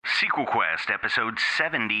Sequel Quest, Episode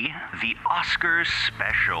 70, The Oscars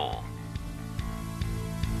Special.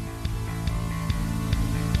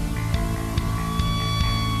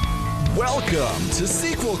 Welcome to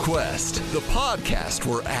Sequel Quest, the podcast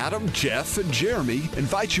where Adam, Jeff, and Jeremy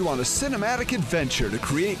invite you on a cinematic adventure to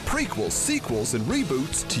create prequels, sequels, and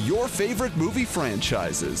reboots to your favorite movie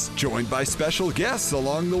franchises. Joined by special guests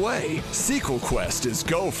along the way, Sequel Quest is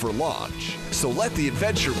go for launch. So let the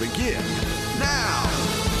adventure begin now!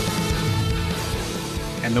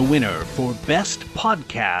 And the winner for Best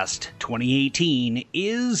Podcast 2018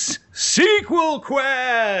 is Sequel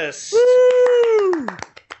Quest! Woo!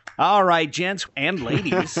 All right, gents and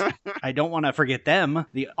ladies, I don't want to forget them.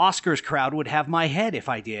 The Oscars crowd would have my head if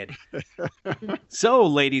I did. So,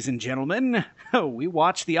 ladies and gentlemen, we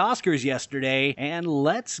watched the Oscars yesterday, and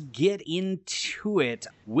let's get into it.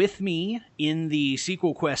 With me in the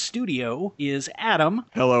Sequel Quest studio is Adam.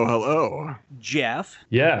 Hello, hello. Jeff.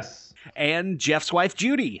 Yes. And Jeff's wife,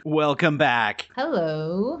 Judy. Welcome back.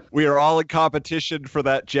 Hello. We are all in competition for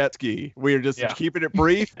that jet ski. We are just keeping it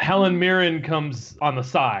brief. Helen Mirren comes on the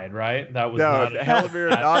side, right? That was No, not Helen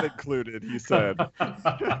Mirren not included, he said.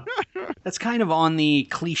 That's kind of on the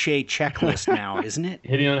cliche checklist now, isn't it?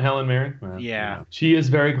 Hitting on Helen Mirren? Well, Yeah. She is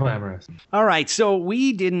very glamorous. All right, so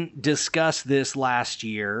we didn't discuss this last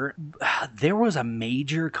year. There was a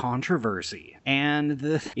major controversy.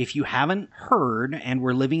 And if you haven't heard, and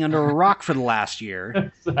we're living under a rock for the last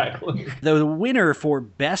year, Exactly. the winner for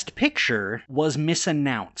Best Picture was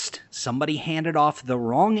misannounced. Somebody handed off the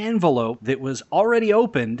wrong envelope that was already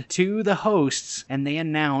opened to the hosts, and they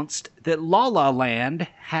announced that La La Land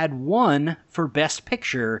had won for Best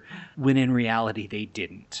Picture, when in reality they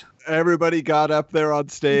didn't. Everybody got up there on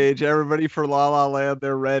stage. Everybody for La La Land,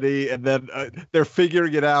 they're ready. And then they're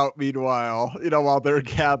figuring it out meanwhile, while they're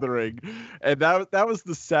gathering. And that was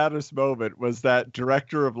the saddest moment, was that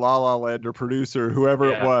director of La La Land or producer,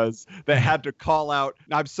 whoever it was, that had to call out,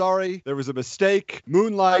 I'm sorry, there was a mistake.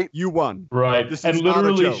 Moonlight, you won. Right. This and is not a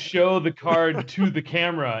literally joke. show the card to the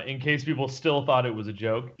camera in case people still thought it was a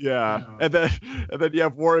joke. Yeah. And then you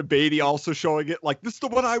have Warren Beatty also showing it like, this is the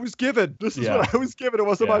one I was given. This is what I was given. It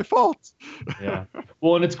wasn't my fault. Yeah.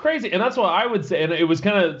 Well, and it's crazy. And that's what I would say. And it was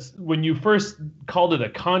kind of, when you first called it a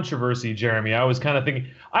controversy, Jeremy, I was kind of thinking,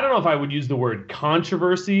 I don't know if I would use the word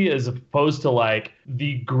controversy as opposed to like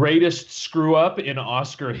the greatest screw up in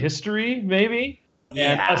Oscar history, maybe.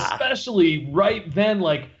 Yeah. And especially right then,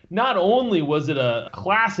 like, not only was it a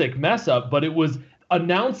classic mess up, but it was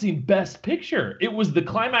announcing Best Picture. It was the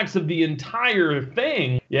climax of the entire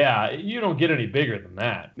thing. Yeah, you don't get any bigger than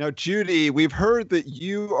that. Now, Judy, we've heard that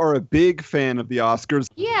you are a big fan of the Oscars.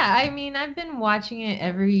 Yeah, I mean, I've been watching it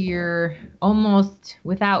every year almost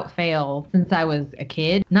without fail since I was a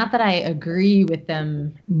kid. Not that I agree with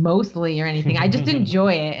them mostly or anything. I just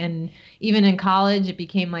enjoy it. And even in college, it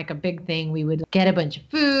became like a big thing. We would get a bunch of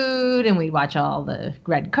food and we'd watch all the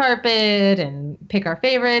red carpet and pick our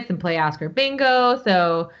favorites and play Oscar bingo.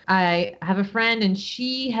 So I have a friend and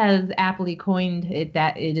she has aptly coined it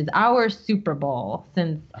that it is our Super Bowl,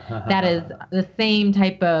 since that is the same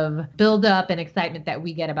type of build-up and excitement that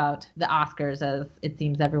we get about the Oscars as it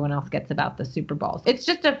seems everyone else gets about the Super Bowl. It's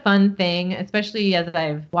just a fun thing, especially as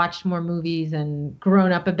I've watched more movies and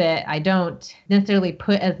grown up a bit. I don't necessarily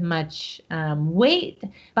put as much weight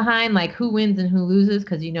behind like who wins and who loses,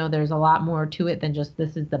 because there's a lot more to it than just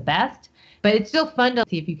this is the best. But it's still fun to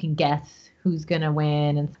see if you can guess who's going to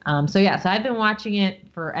win. And so I've been watching it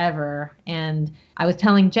forever. And I was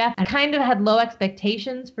telling Jeff, I kind of had low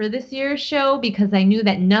expectations for this year's show because I knew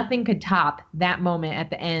that nothing could top that moment at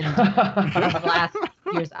the end of last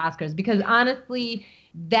year's Oscars. Because honestly,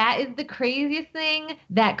 that is the craziest thing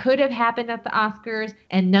that could have happened at the Oscars,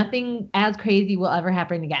 and nothing as crazy will ever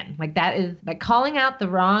happen again. Like, that is like calling out the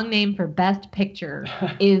wrong name for Best Picture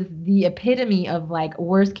is the epitome of like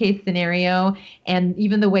worst case scenario. And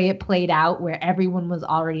even the way it played out, where everyone was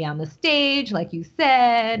already on the stage, like you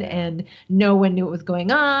said, and no one knew what was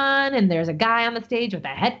going on. And there's a guy on the stage with a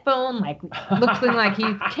headphone, like looking like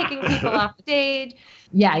he's kicking people off the stage.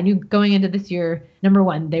 Yeah, I knew going into this year, number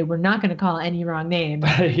one, they were not going to call any wrong name.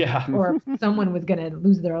 Or someone was going to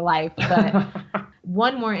lose their life. But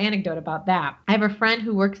one more anecdote about that. I have a friend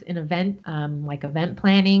who works in event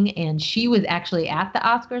planning, and she was actually at the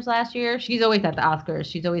Oscars last year. She's always at the Oscars.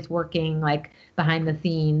 She's always working like behind the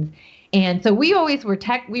scenes. And so we always were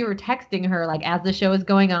texting her like as the show is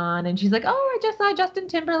going on, and she's like, "Oh, I just saw Justin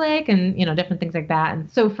Timberlake," and different things like that.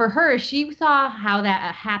 And so for her, she saw how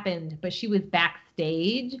that happened, but she was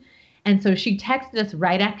backstage. And so she texted us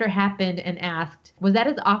right after it happened and asked, was that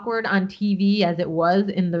as awkward on TV as it was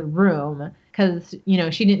in the room? because,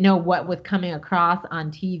 she didn't know what was coming across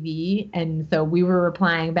on TV. And so we were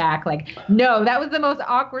replying back like, no, that was the most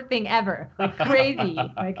awkward thing ever. Like crazy.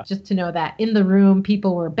 Like just to know that in the room,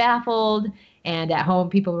 people were baffled and at home,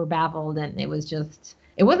 people were baffled. And it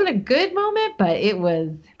wasn't a good moment, but it was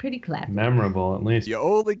pretty classic. Memorable, at least. You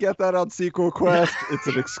only get that on Sequel Quest. It's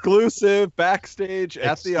an exclusive backstage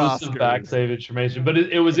at the Oscars. Exclusive backstage information. But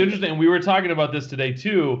it was interesting, and we were talking about this today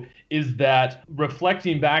too, is that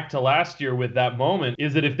reflecting back to last year with that moment,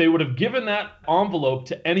 is that if they would have given that envelope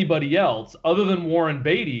to anybody else other than Warren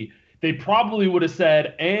Beatty, they probably would have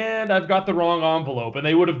said, and I've got the wrong envelope, and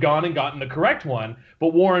they would have gone and gotten the correct one.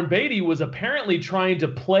 But Warren Beatty was apparently trying to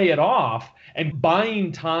play it off and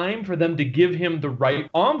buying time for them to give him the right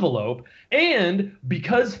envelope. And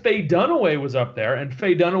because Faye Dunaway was up there, and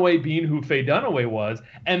Faye Dunaway being who Faye Dunaway was,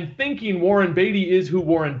 and thinking Warren Beatty is who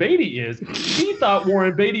Warren Beatty is, she thought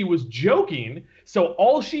Warren Beatty was joking. So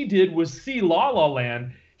all she did was see La La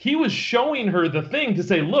Land. He was showing her the thing to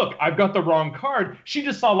say, look, I've got the wrong card. She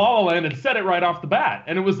just saw La La Land and said it right off the bat.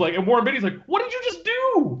 And it was like, and Warren Beatty's like, what did you just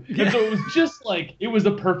do? Yeah. And so it was just like, it was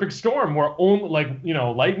a perfect storm where only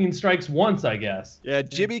lightning strikes once, I guess. Yeah,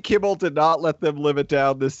 Jimmy Kimmel did not let them live it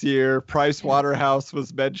down this year. Price Waterhouse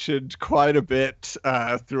was mentioned quite a bit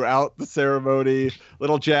throughout the ceremony.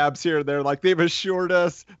 Little jabs here and there, like they've assured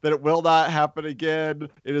us that it will not happen again.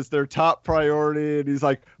 It is their top priority. And he's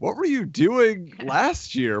like, what were you doing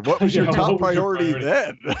last year? What was your top priority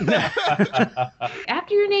then?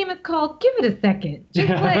 After your name is called, give it a second. Just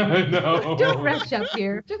don't rush up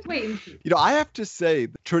here. Just wait and see. I have to say,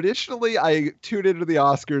 traditionally, I tune into the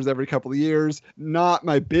Oscars every couple of years. Not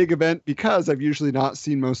my big event because I've usually not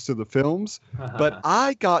seen most of the films. But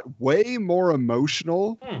I got way more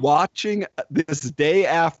emotional watching this day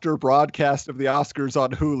after broadcast of the Oscars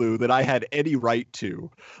on Hulu than I had any right to.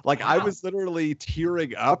 Like, I was literally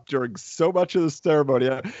tearing up during so much of the ceremony.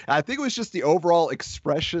 I think it was just the overall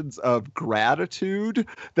expressions of gratitude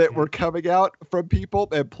that were coming out from people.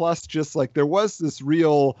 And plus just like there was this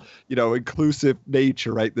real, inclusive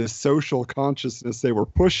nature, right? This social consciousness they were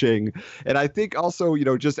pushing. And I think also,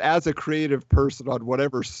 just as a creative person on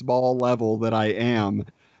whatever small level that I am,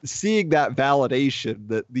 seeing that validation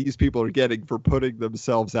that these people are getting for putting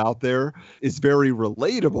themselves out there is very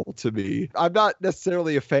relatable to me. I'm not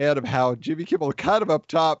necessarily a fan of how Jimmy Kimmel kind of up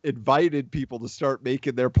top invited people to start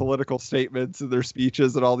making their political statements and their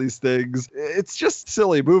speeches and all these things. It's just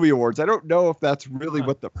silly movie awards. I don't know if that's really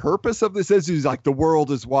what the purpose of this is. He's like, the world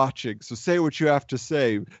is watching, so say what you have to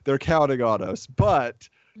say. They're counting on us. But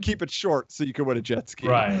keep it short so you can win a jet ski.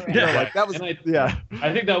 Right. Like that was, I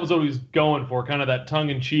think that was what he was going for, kind of that tongue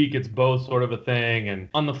in cheek. It's both sort of a thing. And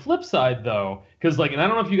on the flip side, though, because and I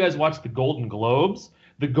don't know if you guys watched the Golden Globes.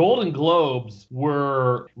 The Golden Globes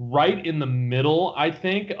were right in the middle, I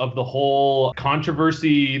think, of the whole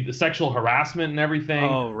controversy, the sexual harassment and everything.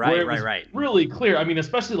 Oh, right. Really clear. I mean,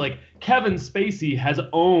 especially like Kevin Spacey has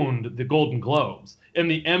owned the Golden Globes and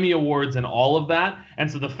the Emmy Awards and all of that. And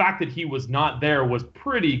so the fact that he was not there was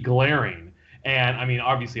pretty glaring. And I mean,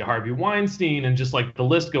 obviously Harvey Weinstein and just like the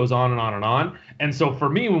list goes on and on and on. And so for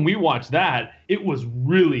me, when we watched that, it was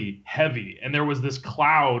really heavy. And there was this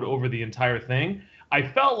cloud over the entire thing. I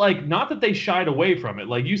felt like not that they shied away from it.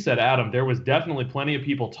 Like you said, Adam, there was definitely plenty of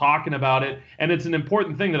people talking about it. And it's an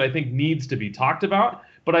important thing that I think needs to be talked about.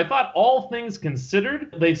 But I thought all things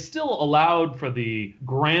considered, they still allowed for the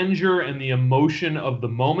grandeur and the emotion of the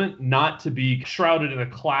moment not to be shrouded in a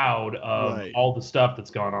cloud of all the stuff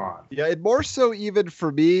that's gone on. Yeah, and more so even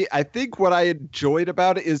for me, I think what I enjoyed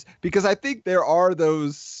about it is because I think there are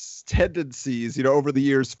those tendencies, over the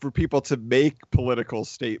years for people to make political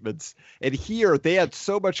statements. And here they had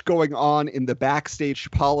so much going on in the backstage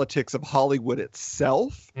politics of Hollywood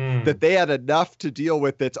itself that they had enough to deal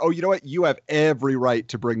with it. Oh, you know what? You have every right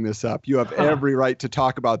to bring this up. You have every right to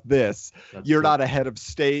talk about this. You're not a head of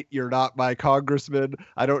state. You're not my congressman.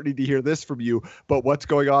 I don't need to hear this from you. But what's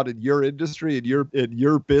going on in your industry and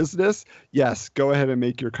your business? Yes, go ahead and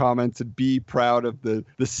make your comments and be proud of the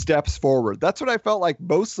steps forward. That's what I felt like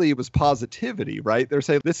mostly it was positivity, right? They're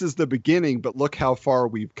saying this is the beginning, but look how far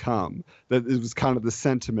we've come. That it was kind of the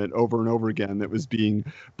sentiment over and over again that was being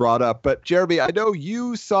brought up. But Jeremy, I know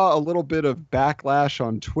you saw a little bit of backlash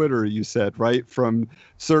on Twitter, you said, right? From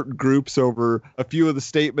certain groups over a few of the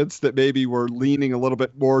statements that maybe were leaning a little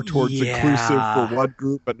bit more towards inclusive for one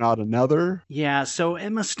group, but not another. Yeah, so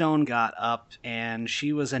Emma Stone got up and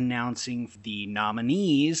she was announcing the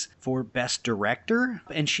nominees for Best Director.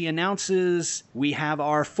 And she announces we have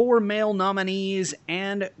our 4 male nominees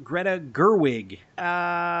and Greta Gerwig.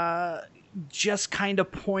 just kind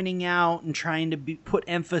of pointing out and trying to put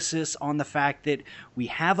emphasis on the fact that we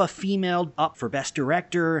have a female up for Best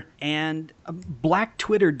Director, and Black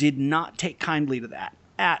Twitter did not take kindly to that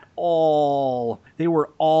at all. They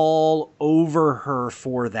were all over her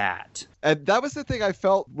for that. And that was the thing I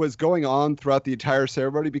felt was going on throughout the entire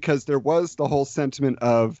ceremony, because there was the whole sentiment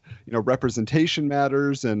of, representation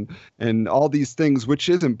matters and all these things, which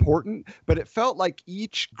is important. But it felt like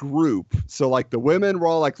each group, so like the women were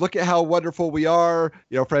all like, look at how wonderful we are.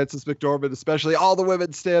 Frances McDormand, especially, all the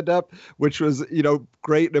women stand up, which was,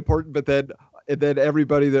 great and important. But then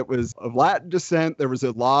everybody that was of Latin descent, there was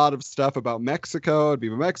a lot of stuff about Mexico and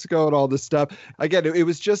Viva Mexico and all this stuff. Again, it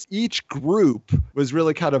was just each group was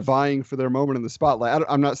really kind of vying for their moment in the spotlight.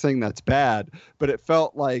 I'm not saying that's bad, but it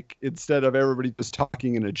felt like instead of everybody just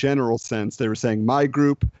talking in a general sense, they were saying, my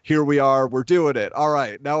group, here we are, we're doing it. All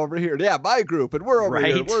right, now over here. Yeah, my group, and we're over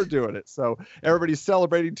here, we're doing it. So everybody's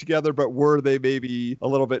celebrating together, but were they maybe a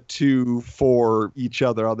little bit too for each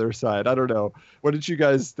other on their side? I don't know. What did you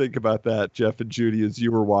guys think about that, Jeff and Judy, as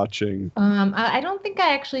you were watching? I don't think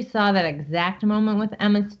I actually saw that exact moment with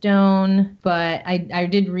Emma Stone, but I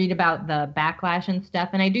did read about the backlash and stuff,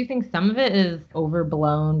 and I do think some of it is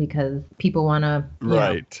overblown because people want to,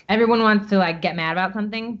 everyone wants to like get mad about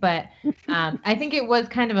something, but I think it was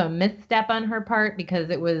kind of a misstep on her part, because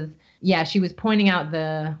it was, she was pointing out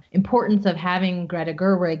the importance of having Greta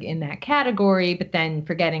Gerwig in that category, but then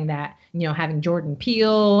forgetting that, having Jordan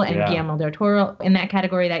Peele and Guillermo del Toro in that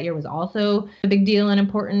category that year was also a big deal and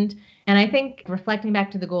important. And I think reflecting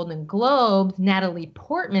back to the Golden Globes, Natalie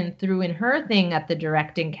Portman threw in her thing at the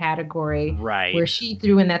directing category, where she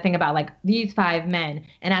threw in that thing about like these 5 men.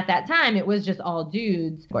 And at that time, it was just all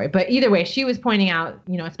dudes. But either way, she was pointing out,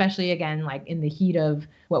 especially again, like in the heat of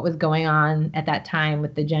what was going on at that time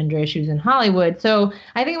with the gender issues in Hollywood. So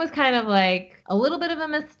I think it was kind of like a little bit of a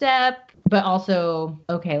misstep, but also,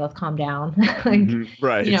 okay, let's calm down.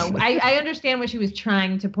 I understand what she was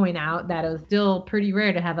trying to point out, that it was still pretty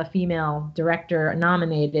rare to have a female director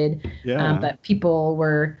nominated. But people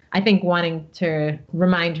were, I think, wanting to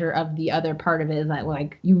remind her of the other part of it, is that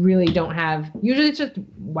like, you really don't have, usually it's just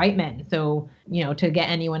white men. So, to get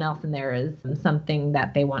anyone else in there is something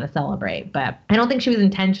that they want to celebrate. But I don't think she was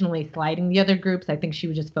intentionally sliding the other groups. I think she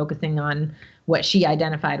was just focusing on what she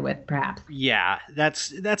identified with, perhaps. Yeah,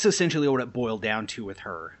 that's essentially what it boiled down to with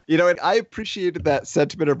her. And I appreciated that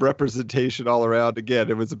sentiment of representation all around. Again,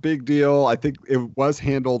 it was a big deal. I think it was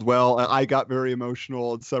handled well. I got very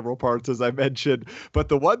emotional in several parts, as I mentioned. But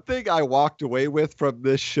the one thing I walked away with from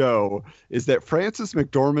this show is that Frances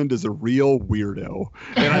McDormand is a real weirdo.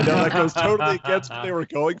 And I know that goes totally against what they were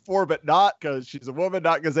going for, but not because she's a woman,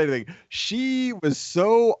 not because anything. She was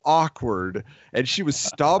so awkward, and she was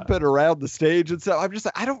stomping around the stage and stuff. I'm just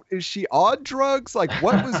like, is she on drugs? Like,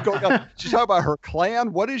 what was going on? She's talking about her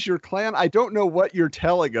clan. What is your clan? I don't know what you're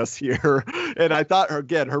telling us here. And I thought,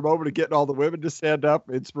 her moment of getting all the women to stand up,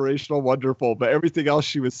 inspirational, wonderful. But everything else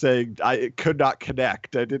she was saying, it could not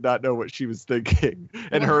connect. I did not know what she was thinking.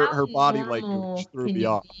 And her body language threw me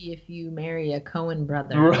off. If you marry a Coen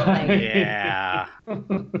brother. Right. Yeah.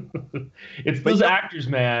 It's those actors,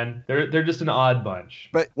 man. They're just an odd bunch.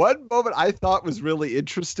 But one moment I thought was really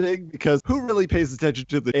interesting, because who really pays attention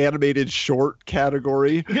to the animated short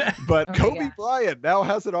category? But Kobe Bryant now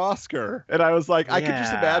has an Oscar. And I was like, I could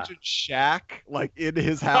just imagine Shaq like in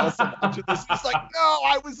his house and watching this. He's like, no,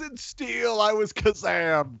 I was in Steel. I was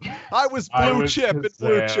Kazam. I was Blue Chip and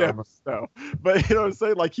Blue Chip. So, but you know what I'm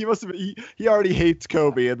saying? Like, he must have, he already hates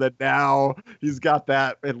Kobe, and then now he's got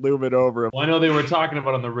that and looming over him. Well, I know they were talking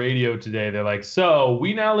about on the radio today. They're like, so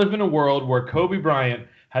we now live in a world where Kobe Bryant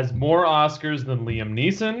has more Oscars than Liam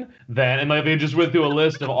Neeson, and like they just went through a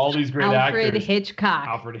list of all these great actors.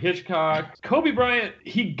 Alfred Hitchcock. Kobe Bryant,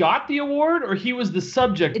 he got the award, or he was the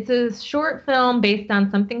subject? It's a short film based on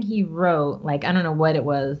something he wrote. Like, I don't know what it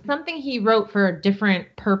was. Something he wrote for a different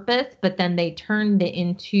purpose, but then they turned it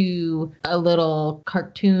into a little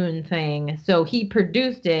cartoon thing. So he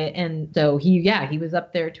produced it, and so he was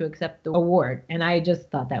up there to accept the award. And I just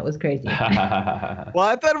thought that was crazy. Well,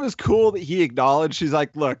 I thought it was cool that he acknowledged. He's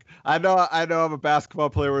like, look, I know I'm a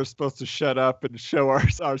basketball player. We're supposed to shut up and show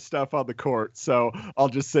our stuff on the court. So I'll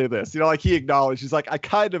just say this. Like, he acknowledged. He's like, I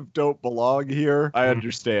kind of don't belong here. I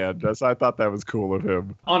understand. So I thought that was cool of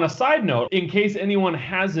him. On a side note, in case anyone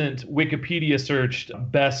hasn't Wikipedia searched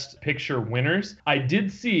Best Picture winners, I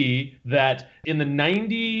did see that in the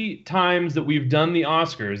 90 times that we've done the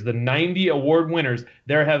Oscars, the 90 award winners,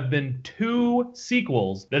 there have been 2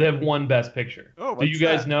 sequels that have won Best Picture. Oh, do you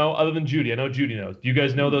guys know, other than Judy? I know Judy knows. Do you guys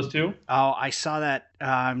guys know those two? Oh, I saw that.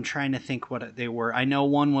 I'm trying to think what they were. I know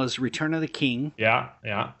one was Return of the King. Yeah.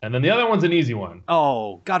 And then the other one's an easy one.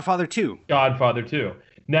 Oh, Godfather 2. Godfather 2.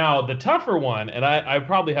 Now, the tougher one, and I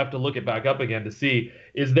probably have to look it back up again to see,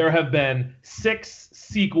 is there have been 6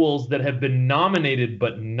 sequels that have been nominated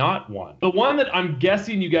but not won. The one that I'm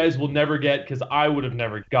guessing you guys will never get, because I would have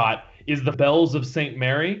never got, is The Bells of St.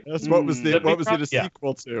 Mary. That's what was it a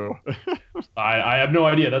sequel to? I have no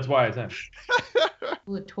idea. That's why I said.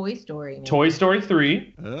 Ooh, Toy Story. Maybe. Toy Story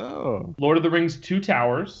 3. Oh. Lord of the Rings 2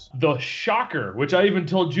 Towers. The shocker, which I even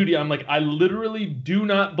told Judy, I'm like, I literally do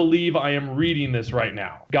not believe I am reading this right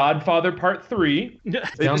now. Godfather Part 3.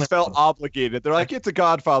 They just felt obligated. They're like, it's a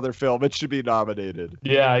Godfather film. It should be nominated.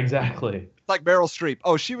 Yeah, exactly. Like Meryl Streep.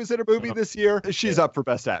 Oh, she was in a movie this year. She's up for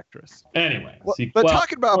Best Actress. Anyway. But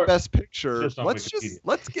talking about Best Picture,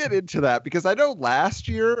 let's get into that, because I know last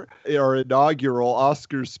year, our inaugural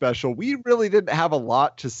Oscars special, we really didn't have a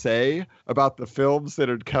lot to say about the films that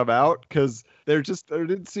had come out, because there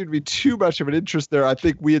didn't seem to be too much of an interest there. I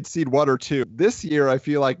think we had seen 1 or 2. This year, I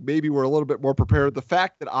feel like maybe we're a little bit more prepared. The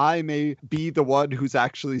fact that I may be the one who's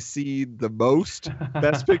actually seen the most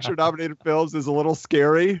Best Picture nominated films is a little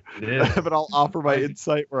scary, but I'll offer my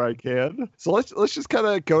insight where I can. So let's just kind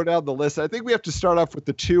of go down the list. I think we have to start off with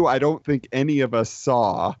the 2 I don't think any of us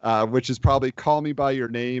saw, which is probably Call Me By Your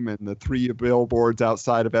Name and the 3 Billboards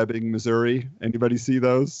Outside of Ebbing, Missouri. Anybody see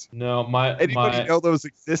those? No, anybody know those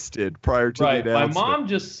existed prior to the announcement? My mom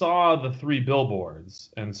just saw the 3 Billboards,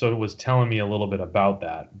 and so it was telling me a little bit about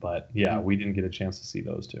that. But yeah, we didn't get a chance to see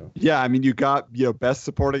those 2. Yeah, I mean, you got Best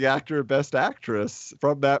Supporting Actor and Best Actress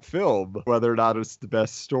from that film. Whether or not it's the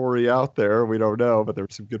best story out there, we don't know, but there were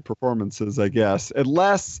some good performances, I guess.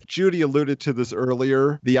 Unless Judy alluded to this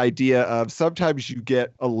earlier, the idea of sometimes you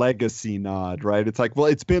get a legacy nod, right? It's like, well,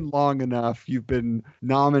 it's been long enough. You've been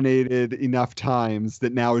nominated enough times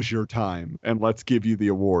that now is your time, and let's give you the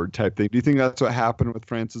award type thing. Do you think that's what happened with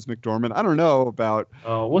Frances McDormand? I don't know about.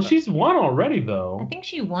 Oh, well, she's won already, though. I think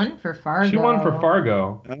she won for Fargo. She won for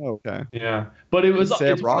Fargo. Oh, okay. Yeah, but it's one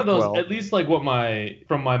of those. Rockwell. At least like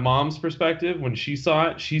from my mom's perspective, when she saw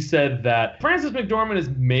it, she said that Frances McDormand is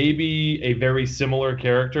maybe a very similar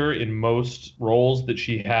character in most roles that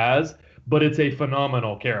she has, but it's a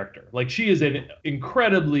phenomenal character. Like, she is an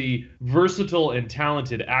incredibly versatile and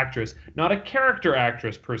talented actress, not a character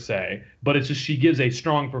actress per se, but it's just she gives a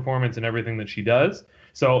strong performance in everything that she does.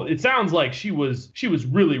 So it sounds like she was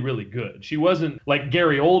really, really good. She wasn't like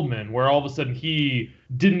Gary Oldman, where all of a sudden he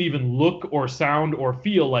didn't even look or sound or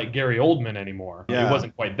feel like Gary Oldman anymore. Yeah. It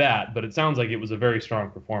wasn't quite that, but it sounds like it was a very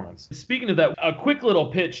strong performance. Speaking of that, a quick little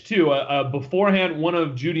pitch too. Beforehand, one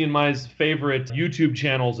of Judy and my favorite YouTube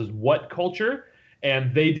channels is What Culture.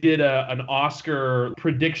 And they did an Oscar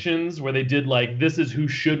predictions where they did like, this is who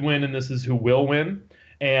should win and this is who will win.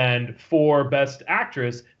 And for Best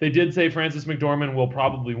Actress, they did say Frances McDormand will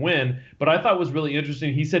probably win. But I thought was really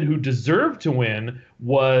interesting, he said who deserved to win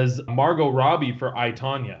was Margot Robbie for I,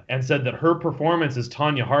 Tonya, and said that her performance as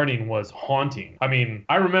Tonya Harding was haunting. I mean,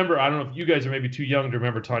 I remember, I don't know if you guys are maybe too young to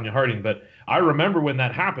remember Tonya Harding, but I remember when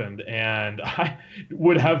that happened, and I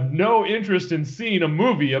would have no interest in seeing a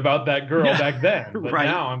movie about that girl back then. But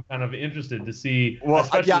now I'm kind of interested to see,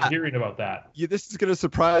 especially hearing about that. Yeah, this is going to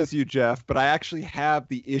surprise you, Jeff, but I actually have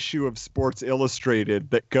the issue of Sports Illustrated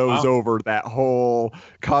that goes over that whole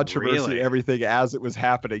controversy, everything as it was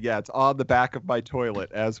happening. Yeah, it's on the back of my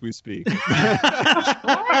toilet as we speak.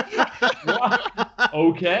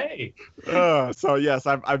 Okay. So yes,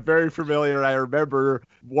 I'm very familiar. I remember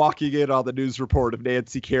walking in on the news report of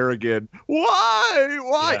Nancy Kerrigan. Why?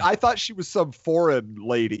 Yeah. I thought she was some foreign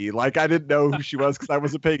lady. Like, I didn't know who she was because I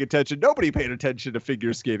wasn't paying attention. Nobody paid attention to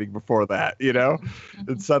figure skating before that, you know?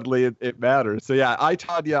 And suddenly it matters. So yeah, I,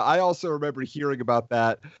 Tonya, I also remember hearing about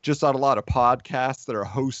that just on a lot of podcasts that are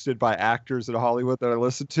hosted by actors in Hollywood that I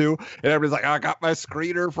listen to. And everybody's like, I got my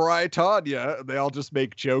screener for I, Tonya. And they all just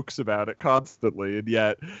make jokes about it constantly. And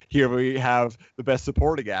yet here we have the Best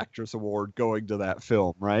Supporting Actress award going to that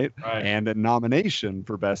film, right? And a nomination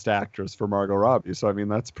for Best Actress for Margot Robbie. So, I mean,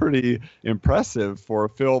 that's pretty impressive for a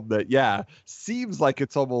film that, seems like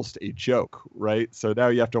it's almost a joke, right? So now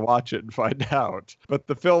you have to watch it and find out. But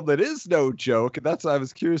the film that is no joke, and that's what I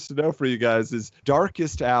was curious to know for you guys, is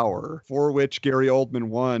Darkest Hour, for which Gary Oldman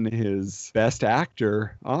won his Best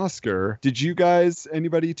Actor Oscar. Did you guys,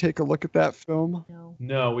 anybody take a look at that film?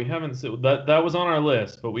 No, we haven't seen that. That was on our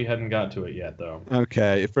list, but we hadn't got to it yet, though.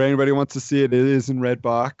 Okay, if anybody wants to see it, it is in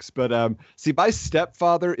Redbox. But see, my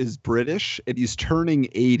stepfather is British, and he's turning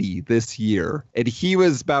 80 this year. And he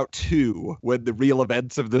was about 2 when the real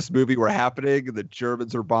events of this movie were happening. The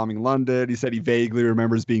Germans were bombing London. He said he vaguely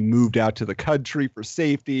remembers being moved out to the country for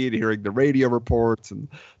safety and hearing the radio reports and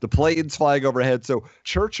the planes flying overhead. So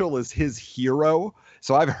Churchill is his hero.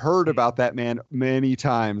 So I've heard about that man many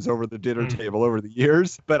times over the dinner table over the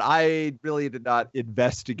years, but I really did not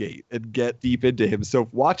investigate and get deep into him. So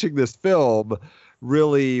watching this film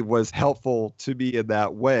really was helpful to me in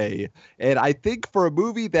that way. And I think for a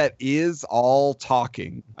movie that is all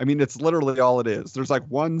talking, I mean, it's literally all it is. There's like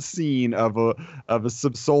one scene of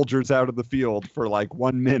some soldiers out in the field for like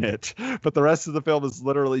 1 minute, but the rest of the film is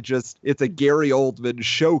literally just, it's a Gary Oldman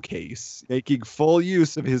showcase, making full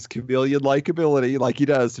use of his chameleon likability like he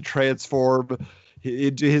does to transform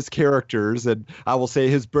into his characters. And I will say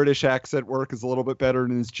his British accent work is a little bit better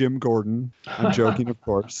than his Jim Gordon. I'm joking, of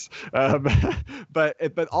course.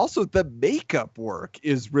 But also the makeup work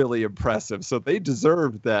is really impressive. So they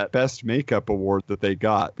deserved that best makeup award that they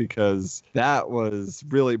got, because that was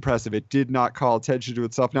really impressive. It did not call attention to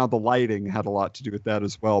itself. Now the lighting had a lot to do with that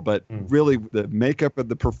as well, but really the makeup and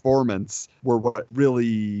the performance were what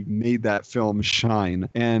really made that film shine.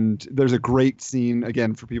 And there's a great scene,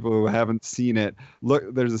 again, for people who haven't seen it.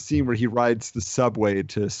 Look, there's a scene where he rides the subway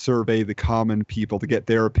to survey the common people to get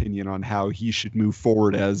their opinion on how he should move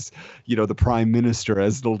forward as, you know, the prime minister,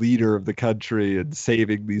 as the leader of the country and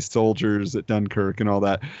saving these soldiers at Dunkirk and all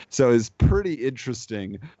that. So it's pretty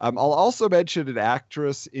interesting. I'll also mention an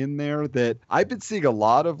actress in there that I've been seeing a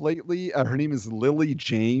lot of lately. Her name is Lily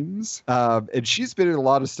James. And she's been in a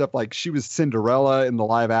lot of stuff, like she was Cinderella in the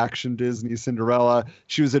live action Disney Cinderella.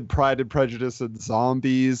 She was in Pride and Prejudice and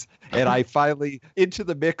Zombies. And I finally, into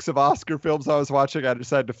the mix of Oscar films I was watching, I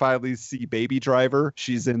decided to finally see Baby Driver.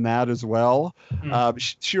 She's in that as well.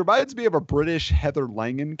 She reminds me of a British Heather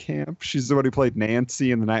Langenkamp. She's the one who played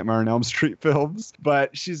Nancy in the Nightmare on Elm Street films.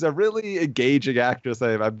 But she's a really engaging actress.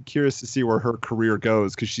 I'm curious to see where her career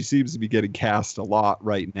goes, because she seems to be getting cast a lot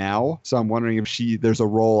right now. So I'm wondering if there's a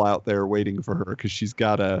role out there waiting for her, because she's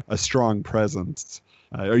got a strong presence.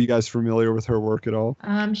 Are you guys familiar with her work at all?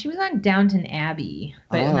 She was on Downton Abbey,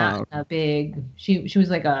 but not a big. She was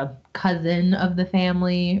like a cousin of the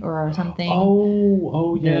family or something.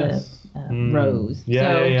 Oh yes. Rose.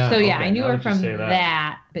 Yeah. So Okay, I knew her from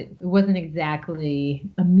that, but it wasn't exactly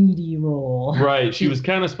a meaty role. Right. She was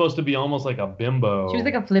kind of supposed to be almost like a bimbo. She was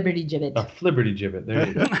like a flibberty-gibbet. A flibberty-gibbet. There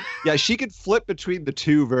you go. Yeah, she could flip between the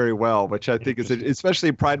two very well, which I think is, especially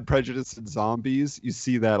in Pride and Prejudice and Zombies, you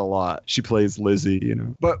see that a lot. She plays Lizzie, you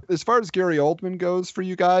know. But as far as Gary Oldman goes for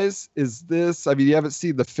you guys, is this, I mean, you haven't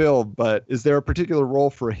seen the film, but is there a particular role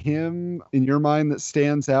for him in your mind that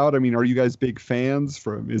stands out? I mean, are you guys big fans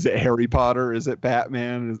is it Harry Potter? Is it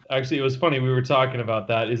Batman? Actually, it was funny. We were talking about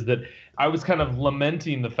that, is that I was kind of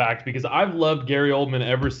lamenting the fact, because I've loved Gary Oldman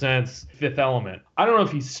ever since Fifth Element. I don't know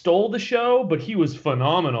if he stole the show, but he was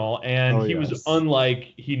phenomenal, and he was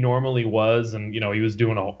unlike he normally was. And, you know, he was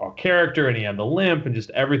doing a character, and he had the limp and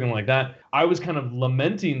just everything like that. I was kind of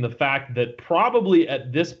lamenting the fact that probably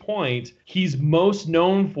at this point, he's most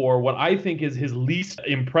known for what I think is his least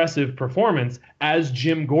impressive performance as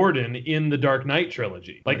Jim Gordon in the Dark Knight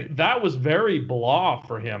trilogy. Like, that was very blah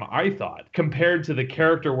for him, I thought, compared to the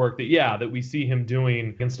character work that we see him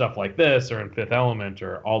doing in stuff like this or in Fifth Element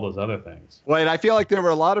or all those other things. Well, and I feel like there were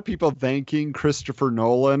a lot of people thanking Christopher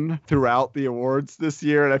Nolan throughout the awards this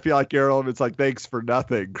year, and I feel like Gary Oldman's like, thanks for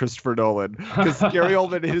nothing, Christopher Nolan. Because Gary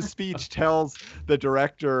Oldman, in his speech, tells the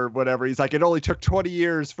director, whatever, he's like, it only took 20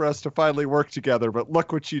 years for us to finally work together, but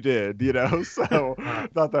look what you did, you know? So I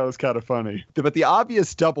thought that was kind of funny. But the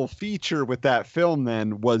obvious double feature with that film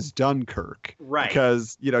then was Dunkirk. Right.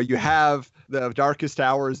 Because, you know, you have The Darkest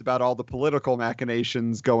Hours about all the political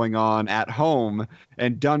machinations going on at home,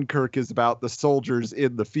 and Dunkirk is about the soldiers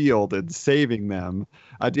in the field and saving them.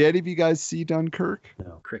 Did any of you guys see Dunkirk?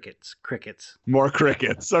 No. Crickets. More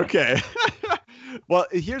crickets. Okay. Well,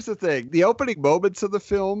 here's the thing. The opening moments of the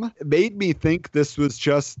film made me think this was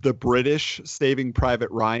just the British Saving Private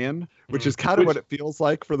Ryan, which is kind of what it feels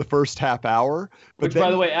like for the first half hour. But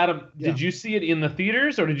by the way, Adam, did you see it in the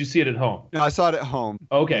theaters or did you see it at home? No, I saw it at home.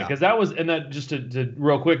 Okay, because that was, and that just to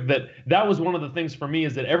real quick, that was one of the things for me,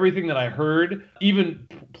 is that everything that I heard, even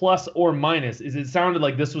plus or minus, is it sounded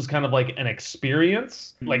like this was kind of like an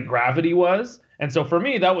experience, like Gravity was. And so for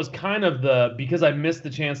me, that was kind of because I missed the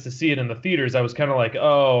chance to see it in the theaters, I was kind of like,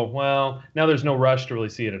 oh, well, now there's no rush to really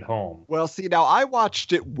see it at home. Well, see, now I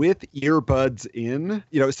watched it with earbuds in,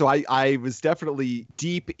 so I was definitely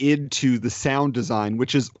deep into the sound design,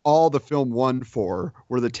 which is all the film won for,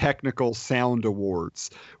 were the technical sound awards,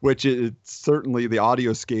 which is certainly the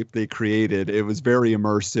audioscape they created. It was very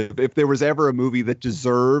immersive. If there was ever a movie that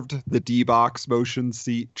deserved the D-Box motion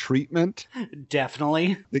seat treatment.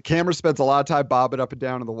 Definitely. The camera spends a lot of time bobbing up and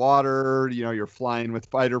down in the water. You're flying with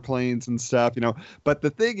fighter planes and stuff, But the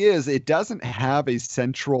thing is, it doesn't have a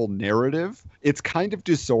central narrative. It's kind of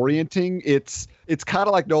disorienting. It's kind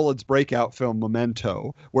of like Nolan's breakout film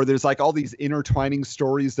Memento, where there's like all these intertwining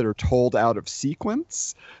stories that are told out of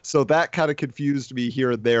sequence. So that kind of confused me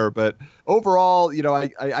here and there. But overall,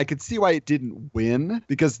 I could see why it didn't win,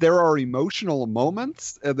 because there are emotional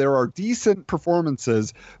moments and there are decent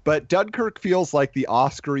performances. But Dunkirk feels like the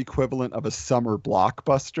Oscar equivalent of a summer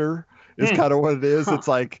blockbuster is kind of what it is. It's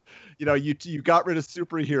like, you got rid of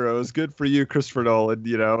superheroes. Good for you, Christopher Nolan,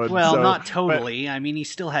 Well, not totally. I mean, he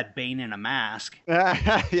still had Bane in a mask.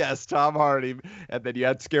 Yes, Tom Hardy. And then you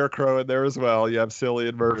had Scarecrow in there as well. You have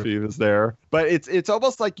Cillian Murphy was there. But it's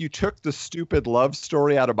almost like you took the stupid love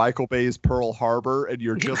story out of Michael Bay's Pearl Harbor and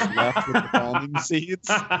you're just left with the bombing scenes.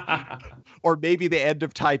 Or maybe the end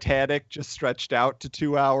of Titanic just stretched out to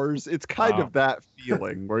 2 hours. It's kind of that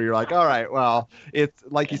feeling where you're like, all right, well, it's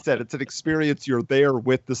like you said, it's an experience. You're there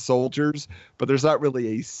with the soldiers, but there's not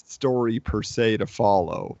really a story per se to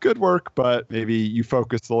follow. Good work, but maybe you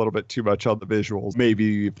focused a little bit too much on the visuals.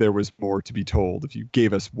 Maybe if there was more to be told, if you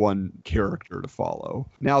gave us one character to follow.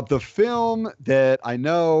 Now, the film that I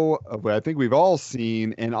know, I think we've all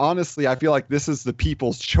seen, and honestly, I feel like this is the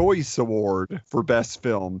People's Choice Award for Best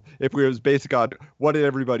Film. If we was based on what did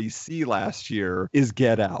everybody see last year, is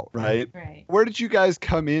Get Out, right? Right. Where did you guys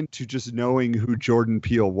come into just knowing who Jordan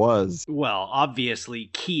Peele was? Well, obviously,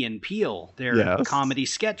 Key and Peele, their comedy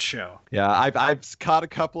sketch show. Yeah, I've caught a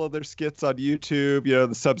couple of their skits on YouTube.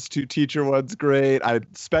 The Substitute Teacher one's great.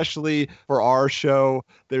 Especially for our show,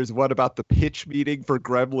 there's one about the pitch meeting for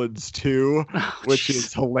Gremlins 2, which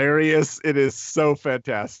is hilarious. It is so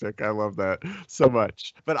fantastic. I love that so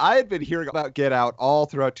much. But I had been hearing about Get Out all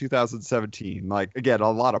throughout 2017. Like, again,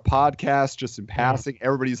 a lot of podcasts just in passing.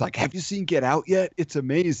 Everybody's like, have you seen Get Out yet? It's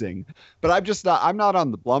amazing. But I'm not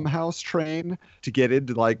on the Blumhouse train to get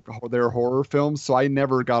into like their horror films, so I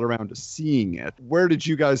never got around to seeing it. Where did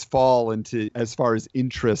you guys fall into as far as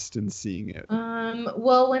interest in seeing it?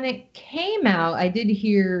 Well, when it came out, I did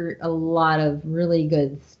hear a lot of really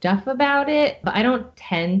good stuff about it, but I don't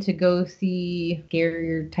tend to go see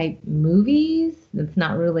scarier type movies. That's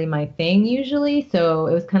not really my thing usually. So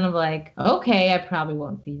it was kind of like, okay, I probably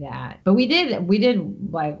won't see that. But we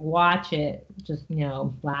did like watch it just,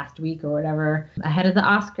 last week or whatever ahead of the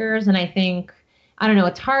Oscars. And I think, I don't know,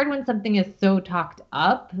 it's hard when something is so talked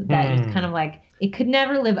up that it's kind of like, it could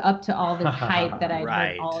never live up to all this hype that I've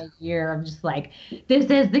heard all year. I'm just like, this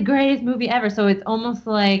is the greatest movie ever. So it's almost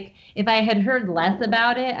like if I had heard less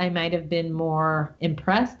about it, I might have been more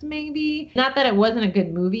impressed maybe. Not that it wasn't a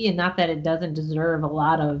good movie and not that it doesn't deserve a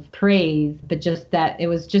lot of praise, but just that it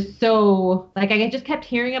was just so, like, I just kept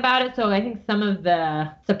hearing about it. So I think some of the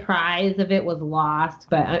surprise of it was lost,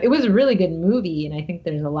 but it was a really good movie. And I think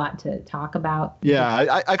there's a lot to talk about.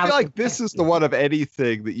 Yeah, I feel like this is the one of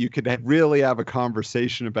anything that you could really have a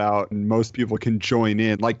conversation about and most people can join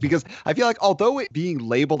in. Like, because I feel like although it being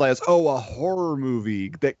labeled as, a horror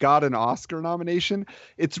movie that got an Oscar nomination,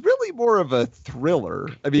 it's really more of a thriller.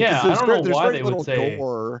 I mean, I don't know there's why very they little would say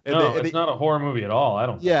gore. it's not a horror movie at all. I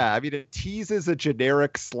don't think. Yeah, I mean, it teases a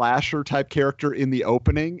generic slasher type character in the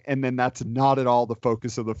opening, and then that's not at all the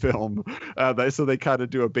focus of the film. So they kind of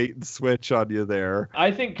do a bait and switch on you there.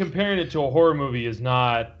 I think comparing it to a horror movie is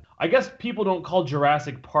not. I guess people don't call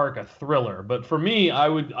Jurassic Park a thriller, but for me, I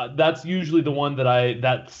would. That's usually the one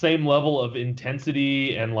that same level of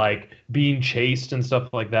intensity and like being chased and stuff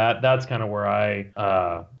like that. That's kind of where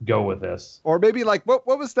I go with this. Or maybe like what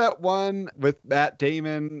was that one with Matt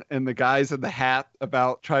Damon and the guys in the hat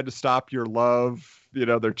about trying to stop your love?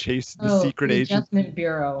 They're chasing the secret agent. Adjustment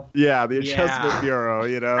Bureau. Yeah, the Adjustment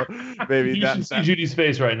Bureau, maybe you should see Judy's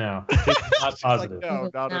face right now. It's not positive. Like, no,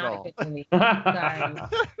 not at all. Sorry.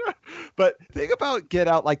 But think about Get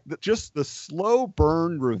Out, like just the slow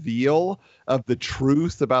burn reveal of the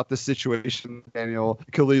truth about the situation Daniel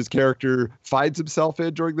Kaluuya's character finds himself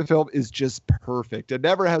in during the film is just perfect. It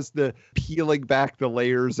never has the peeling back the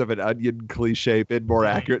layers of an onion cliche been more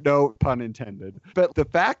accurate. No pun intended. But the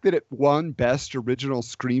fact that it won Best Original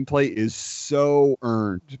Screenplay is so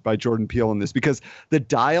earned by Jordan Peele in this, because the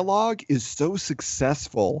dialogue is so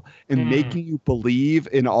successful in making you believe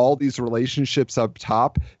in all these relationships up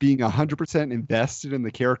top, being 100% invested in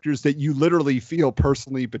the characters, that you literally feel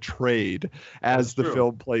personally betrayed as the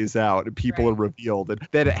film plays out and people are revealed, and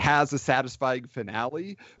that it has a satisfying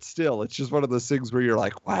finale. Still, it's just one of those things where you're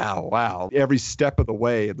like, wow, every step of the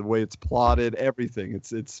way, and the way it's plotted, everything,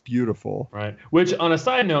 it's beautiful. Right. Which, on a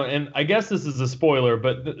side note, and I guess this is a spoiler,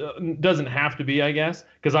 but doesn't have to be, I guess,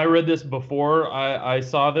 because I read this before I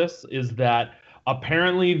saw this, is that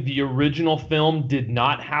apparently the original film did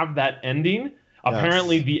not have that ending.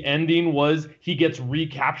 Apparently, the ending was he gets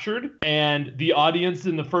recaptured, and the audience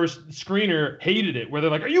in the first screener hated it, where they're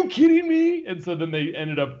like, "Are you kidding me?" And so then they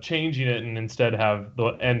ended up changing it and instead have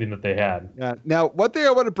the ending that they had. Yeah. Now, one thing I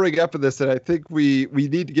want to bring up in this, and I think we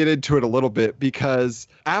need to get into it a little bit, because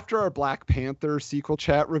after our Black Panther sequel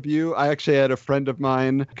chat review, I actually had a friend of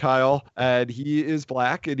mine, Kyle, and he is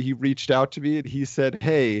Black, and he reached out to me and he said,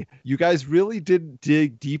 "Hey, you guys really didn't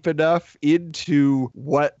dig deep enough into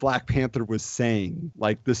what Black Panther was saying.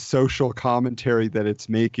 Like the social commentary that it's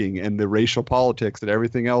making and the racial politics and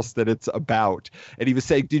everything else that it's about." And he was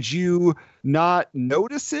saying, did you not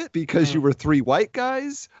notice it because you were three white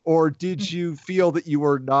guys, or did you feel that you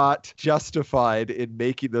were not justified in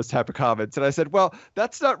making those type of comments? And I said, well,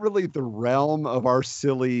 that's not really the realm of our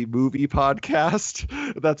silly movie podcast.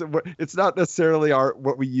 It's not necessarily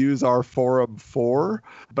what we use our forum for,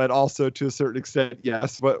 but also to a certain extent,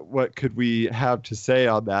 yes, what could we have to say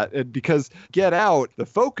on that? And because Get Out, the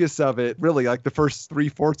focus of it, really, like the first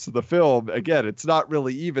 3/4 of the film, again, it's not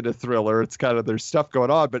really even a thriller. It's kind of, there's stuff going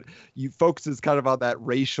on, but you focuses kind of on that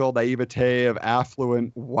racial naivete of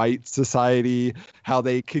affluent white society, how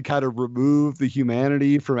they could kind of remove the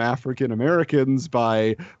humanity from African Americans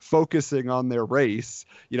by focusing on their race,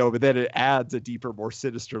 but then it adds a deeper, more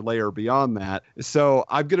sinister layer beyond that. So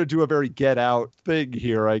I'm going to do a very Get Out thing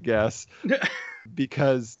here, I guess.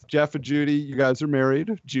 Because Jeff and Judy, you guys are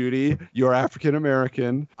married. Judy, you're African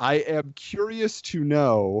American. I am curious to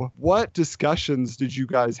know, what discussions did you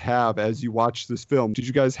guys have as you watched this film? Did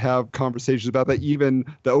you guys have conversations about that? Even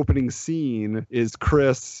the opening scene is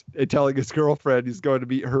Chris telling his girlfriend he's going to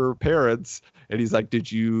meet her parents. And he's like, did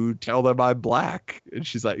you tell them I'm Black? And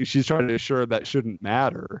she's trying to assure that shouldn't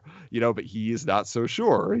matter, but he's not so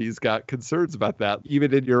sure. He's got concerns about that.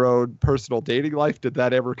 Even in your own personal dating life, did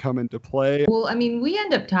that ever come into play? Well, I mean, we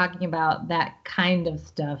end up talking about that kind of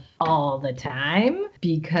stuff all the time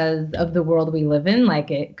because of the world we live in. Like,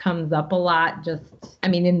 it comes up a lot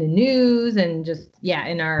in the news and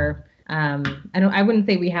in our, I wouldn't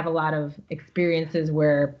say we have a lot of experiences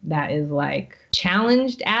where that is like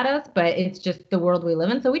challenged at us, but it's just the world we live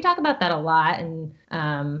in. So we talk about that a lot. And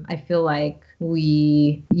I feel like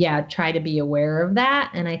we, try to be aware of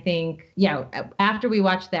that. And I think, after we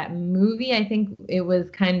watched that movie, I think it was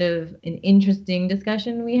kind of an interesting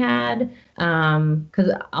discussion we had.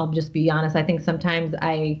 Because I'll just be honest, I think sometimes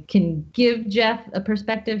I can give Jeff a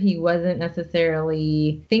perspective he wasn't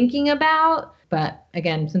necessarily thinking about. But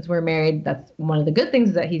again, since we're married, that's one of the good things,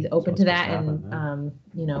 is that he's open to that. And,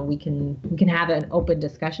 we can have an open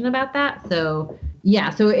discussion about that. So,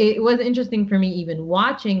 so it was interesting for me even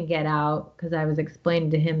watching Get Out, because I was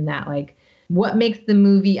explaining to him that, like, what makes the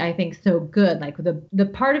movie, I think, so good, like the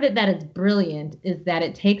part of it that is brilliant, is that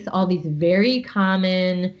it takes all these very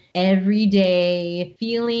common, everyday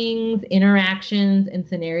feelings, interactions, and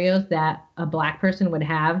scenarios that a Black person would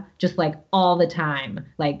have just like all the time,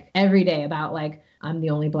 like every day, about like, I'm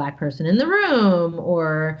the only Black person in the room,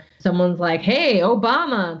 or someone's like, hey,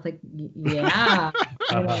 Obama. It's like, yeah,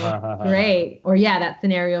 great. Or that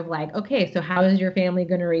scenario of like, okay, so how is your family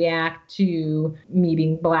going to react to me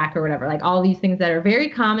being Black or whatever? Like all these things that are very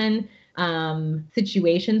common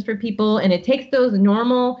situations for people. And it takes those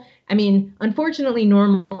unfortunately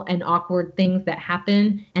normal and awkward things that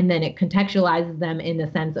happen, and then it contextualizes them in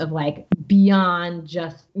the sense of like beyond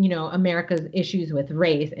just, America's issues with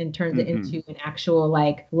race and turns it into an actual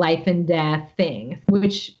like life and death thing,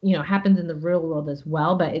 which, happens in the real world as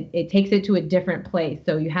well, but it takes it to a different place.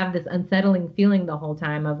 So you have this unsettling feeling the whole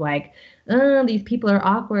time of like, oh, these people are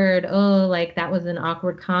awkward. Oh, like that was an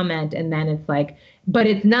awkward comment. And then it's like, but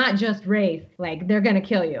it's not just race. Like they're going to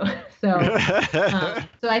kill you. So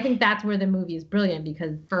I think that's where the movie is brilliant,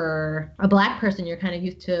 because for a Black person, you're kind of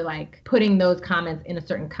used to like putting those comments in a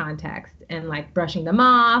certain context and like brushing them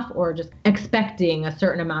off, or just expecting a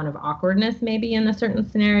certain amount of awkwardness maybe in a certain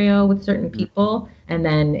scenario with certain people. And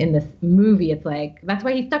then in this movie, it's like, that's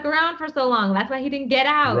why he stuck around for so long. That's why he didn't get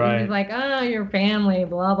out. Right. And he's like, oh, your family,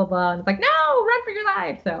 blah, blah, blah. And it's like, no, run for your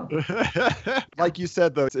life. So like you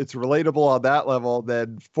said, though, it's relatable on that level.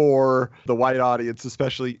 Then for the white audience,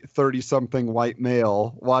 especially 30-something white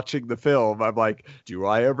male watching the film, I'm like, do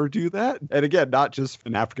I ever do that? And again, not just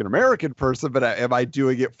an African-American person, but am I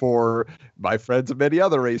doing it for my friends of many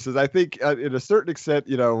other races? I think in a certain extent,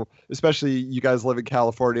 especially you guys live in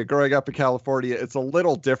California, growing up in California, it's a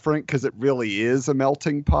little different because it really is a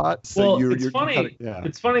melting pot. So well, it's funny.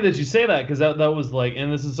 It's funny that you say that, because that was like,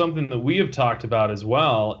 and this is something that we have talked about as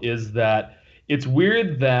well, is that it's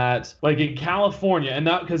weird that like in California, and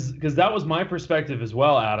that because that was my perspective as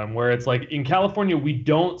well, Adam, where it's like in California, we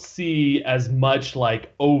don't see as much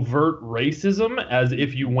like overt racism as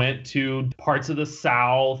if you went to parts of the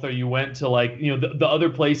South, or you went to like, the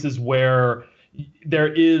other places where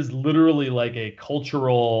there is literally like a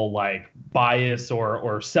cultural like bias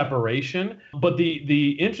or separation. But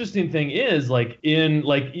the interesting thing is like in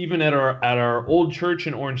like even at our old church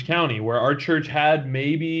in Orange County, where our church had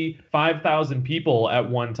maybe 5,000 people at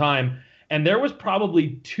one time, and there was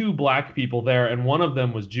probably 2 Black people there, and one of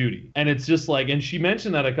them was Judy. And it's just like, and she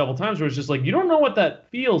mentioned that a couple times, where it's just like, you don't know what that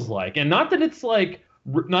feels like. And not that it's like,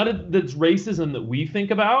 not that it's racism that we think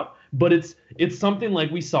about, but it's something like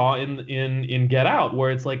we saw in Get Out, where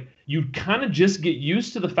it's like you kind of just get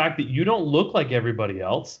used to the fact that you don't look like everybody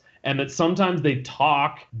else, and that sometimes they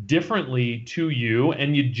talk differently to you,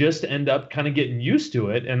 and you just end up kind of getting used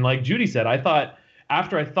to it. And like Judy said,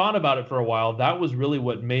 after I thought about it for a while, that was really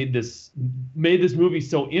what made this movie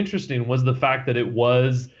so interesting, was the fact that it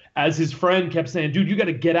was, as his friend kept saying, dude, you got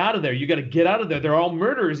to get out of there. You got to get out of there. They're all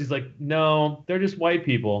murderers. He's like, no, they're just white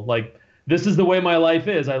people. Like, this is the way my life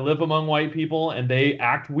is. I live among white people, and they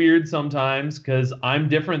act weird sometimes because I'm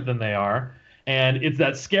different than they are. And it's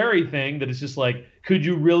that scary thing that it's just like, could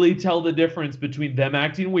you really tell the difference between them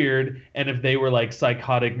acting weird and if they were like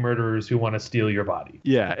psychotic murderers who want to steal your body?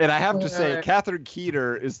 Yeah, and I have to say, Catherine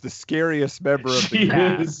Keener is the scariest member of the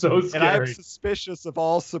cast. She is so scary. And I'm suspicious of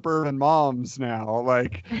all suburban moms now.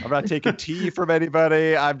 Like, I'm not taking tea from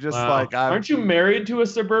anybody. I'm just like, aren't you married to a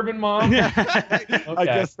suburban mom? Okay. I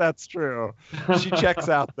guess that's true. She checks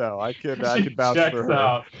out, though. I could vouch for her.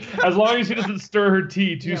 Out. As long as she doesn't stir her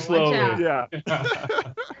tea too slowly. Yeah.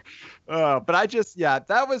 But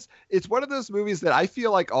it's one of those movies that I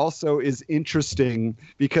feel like also is interesting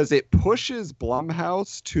because it pushes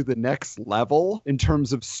Blumhouse to the next level in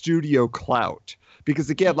terms of studio clout.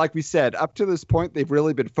 Because again, like we said, up to this point, they've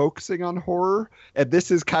really been focusing on horror. And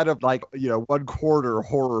this is kind of like, 1/4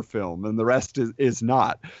 horror film and the rest is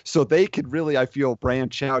not. So they could really, I feel,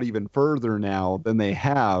 branch out even further now than they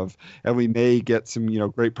have. And we may get some,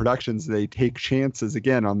 great productions. They take chances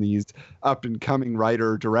again on these up and coming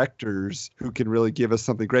writer-directors who can really give us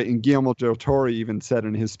something great. And Guillermo del Toro even said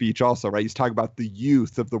in his speech also, right? He's talking about the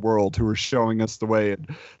youth of the world who are showing us the way, and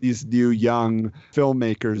these new young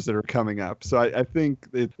filmmakers that are coming up. So I think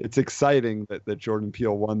it's exciting that Jordan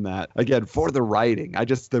Peele won that. Again, for the writing.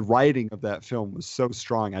 The writing of that film was so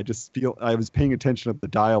strong. I just feel, I was paying attention to the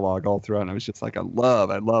dialogue all throughout, and I was just like, I love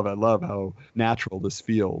how natural this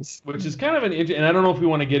feels. Which is kind of and I don't know if we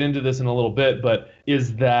want to get into this in a little bit, but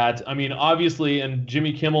is that, I mean, obviously, and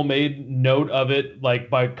Jimmy Kimmel made note of it, like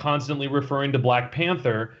by constantly referring to Black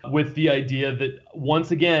Panther, with the idea that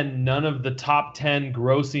once again, none of the top 10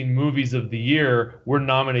 grossing movies of the year were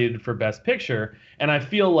nominated for Best Picture. And I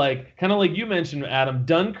feel like, kind of like you mentioned, Adam,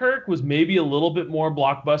 Dunkirk was maybe a little bit more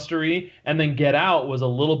blockbustery, and then Get Out was a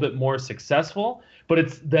little bit more successful. But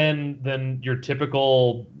it's than your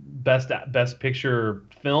typical best picture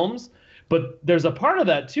films. But there's a part of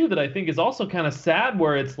that too that I think is also kind of sad,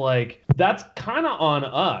 where it's like, that's kind of on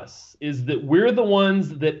us, is that we're the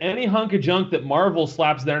ones that any hunk of junk that Marvel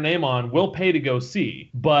slaps their name on, will pay to go see.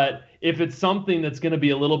 But if it's something that's going to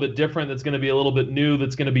be a little bit different, that's going to be a little bit new,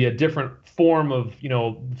 that's going to be a different form of,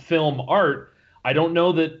 film art, I don't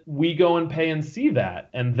know that we go and pay and see that.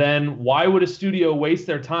 And then why would a studio waste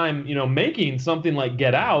their time, making something like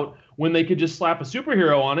Get Out, when they could just slap a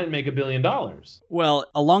superhero on it and make $1 billion? Well,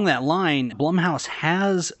 along that line, Blumhouse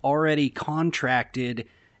has already contracted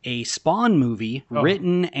a Spawn movie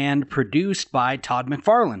written and produced by Todd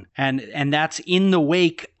McFarlane. And that's in the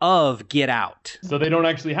wake of Get Out. So they don't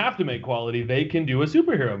actually have to make quality. They can do a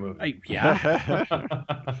superhero movie. Yeah.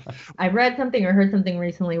 I read something or heard something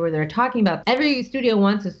recently where they're talking about every studio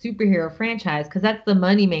wants a superhero franchise because that's the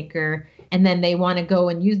moneymaker. And then they want to go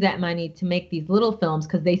and use that money to make these little films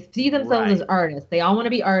because they see themselves as artists. They all want to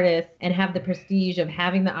be artists and have the prestige of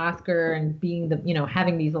having the Oscar and being the,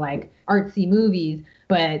 having these like artsy movies.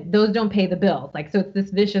 But those don't pay the bills. Like, so it's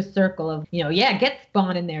this vicious circle of, get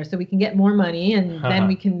Spawn in there so we can get more money and then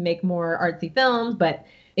we can make more artsy films. But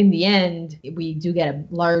in the end, we do get a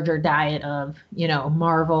larger diet of,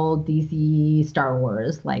 Marvel, DC, Star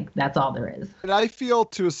Wars. Like, that's all there is. And I feel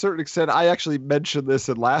to a certain extent, I actually mentioned this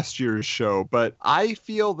in last year's show, but I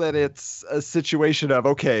feel that it's a situation of,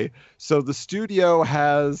 okay, so the studio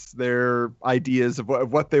has their ideas of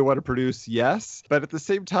what they want to produce, yes. But at the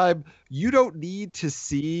same time, you don't need to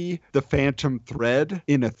see The Phantom Thread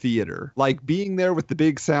in a theater. Like, being there with the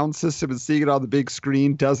big sound system and seeing it on the big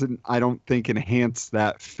screen doesn't, I don't think, enhance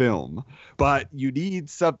that film. But you need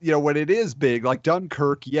some, when it is big, like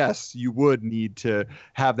Dunkirk, yes, you would need to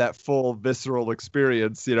have that full visceral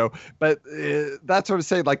experience, But that's what I'm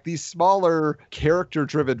saying. Like, these smaller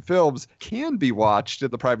character-driven films can be watched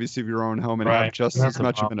in the privacy of your own home and have just as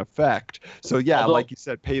much of an effect. So, yeah, like you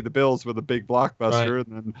said, pay the bills with a big blockbuster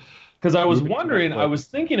and then... Because I was wondering, I was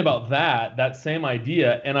thinking about that same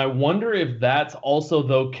idea, and I wonder if that's also,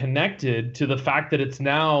 though, connected to the fact that it's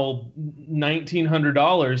now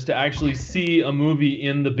 $1,900 to actually see a movie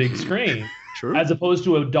in the big screen, as opposed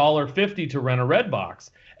to $1.50 to rent a Redbox.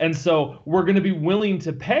 And so we're going to be willing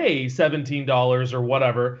to pay $17 or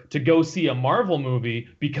whatever to go see a Marvel movie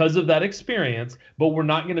because of that experience, but we're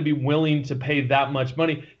not going to be willing to pay that much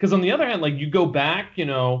money. Because on the other hand, like, you go back,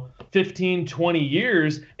 15, 20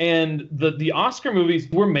 years, and the Oscar movies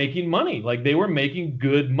were making money. Like, they were making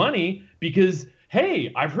good money because,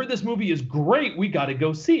 hey, I've heard this movie is great, we got to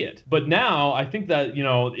go see it. But now I think that,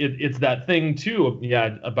 it's that thing too,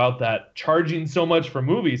 about that charging so much for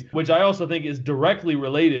movies, which I also think is directly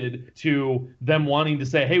related to them wanting to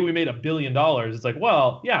say, hey, we made $1 billion. It's like,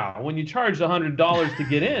 well, yeah, when you charge $100 to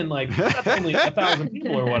get in, like, that's only 1,000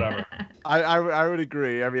 people or whatever. I would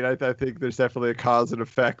agree. I mean, I think there's definitely a cause and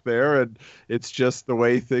effect there, and it's just the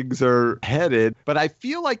way things are headed. But I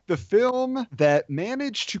feel like the film that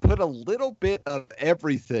managed to put a little bit of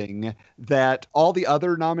everything that all the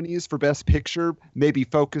other nominees for Best Picture maybe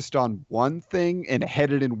focused on one thing and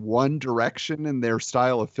headed in one direction in their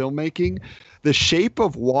style of filmmaking. The Shape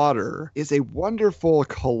of Water is a wonderful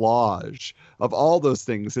collage of all those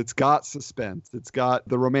things. It's got suspense. It's got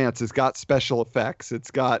the romance. It's got special effects.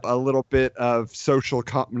 It's got a little bit of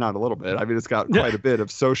not a little bit. I mean, it's got quite a bit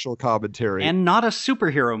of social commentary. And not a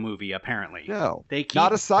superhero movie, apparently. No. They keep,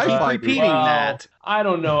 not a sci-fi keep repeating movie. that. I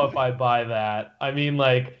don't know if I buy that. I mean,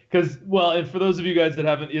 like, because, well, and for those of you guys that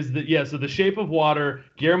haven't, so The Shape of Water,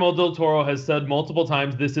 Guillermo del Toro has said multiple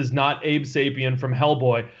times, this is not Abe Sapien from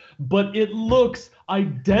Hellboy, but it looks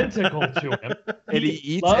identical to him. And he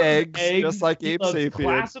eats eggs just like Abe Sapien.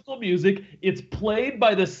 Classical music. It's played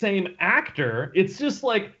by the same actor. It's just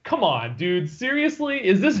like, come on, dude. Seriously?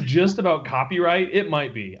 Is this just about copyright? It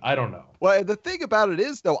might be. I don't know. Well, the thing about it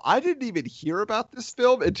is, though, I didn't even hear about this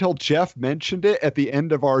film until Jeff mentioned it at the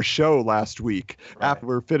end of our show last week after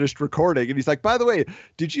we were finished recording. And he's like, by the way,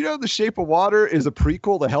 did you know The Shape of Water is a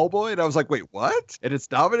prequel to Hellboy? And I was like, wait, what? And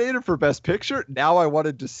it's nominated for Best Picture? Now I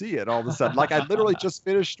wanted to see it all of a sudden. Like, I literally just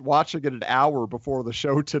finished watching it an hour before the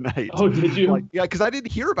show tonight. Oh, did you? Like, yeah, because I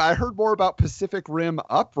didn't hear about it. I heard more about Pacific Rim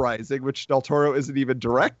Uprising, which Del Toro isn't even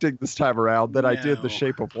directing this time around, than I did The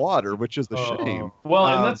Shape of Water, which is a shame. Well,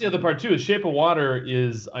 and that's the other part, too, is Shape of Water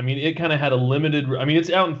is, I mean, it kind of had a limited, I mean, it's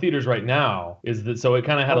out in theaters right now, so it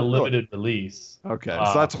kind of had a limited release. Okay,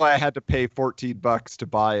 so that's why I had to pay $14 to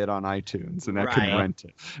buy it on iTunes, and I couldn't rent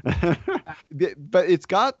it. But it's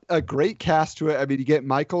got a great cast to it. I mean, you get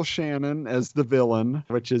Michael Shannon as the villain,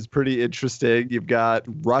 which is pretty interesting. You've got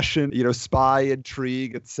Russian, spy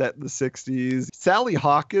intrigue. It's set in the 60s. Sally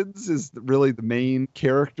Hawkins is really the main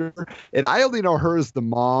character, and I only know her as the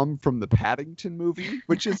mom from the Paddington movie,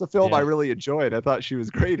 which is a film I really enjoyed. I thought she was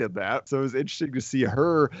great in that. So it was interesting to see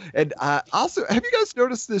her. And also, have you guys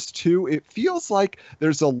noticed this too? It feels like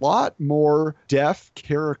there's a lot more deaf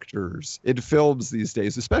characters in films these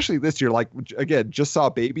days, especially this year. Like, again, just saw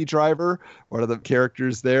Baby Driver. One of the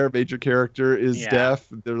characters there, major character, is deaf.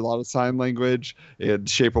 There's a lot of sign language. In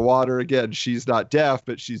Shape of Water, again, she's not deaf,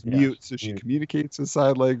 but she's mute, so she communicates with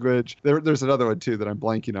sign language. There's another one too that I'm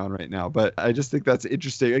blanking on right now, but I just think that's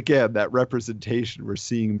interesting. Again, that representation, we're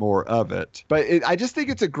seeing more of it. But I just think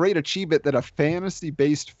it's a great achievement that a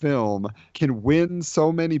fantasy-based film can win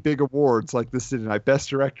so many big awards like this did tonight, Best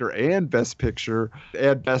Director and Best Picture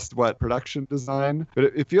and Best Production Design. But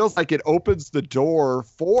it feels like it opens the door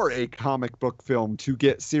for a comic book film to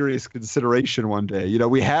get serious consideration one day. You know,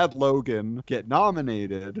 we had Logan get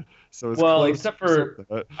nominated, so it's close, except for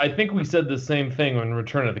I think we said the same thing when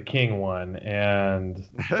Return of the King won, and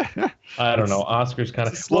I don't know, Oscar's kind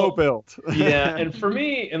of slow build. Yeah, and for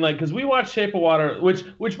me, and like, because we watched Shape of Water,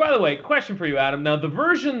 which by the way, question for you, Adam. Now, the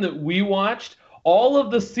version that we watched, all of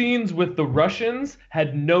the scenes with the Russians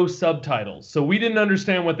had no subtitles, so we didn't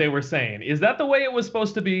understand what they were saying. Is that the way it was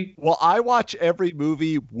supposed to be? Well, I watch every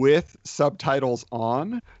movie with subtitles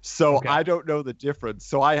on, so I don't know the difference.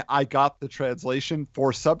 So I got the translation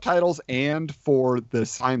for subtitles and for the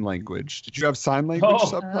sign language. Did you have sign language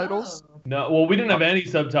subtitles? No, well, we didn't have any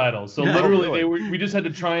subtitles, so literally we just had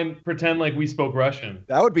to try and pretend like we spoke Russian.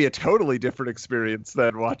 That would be a totally different experience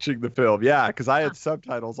than watching the film. Yeah, because I had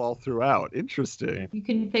subtitles all throughout. Interesting. You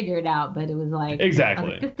couldn't figure it out, but it was like,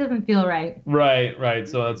 exactly, this doesn't feel right. Right.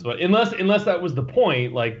 So that's what, unless that was the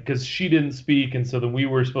point, like, because she didn't speak, and so then we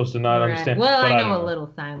were supposed to not understand. Well, I know a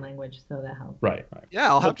little sign language, so that helps. Right. Yeah,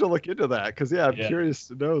 I'll have to look into that because I'm curious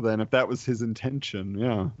to know then if that was his intention.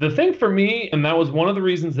 Yeah. The thing for me, and that was one of the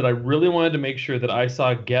reasons that I really wanted to make sure that I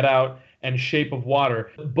saw Get Out and Shape of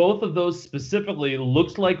Water. Both of those specifically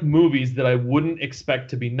looked like movies that I wouldn't expect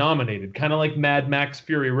to be nominated, kind of like Mad Max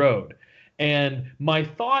Fury Road. And my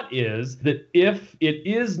thought is that if it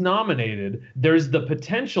is nominated, there's the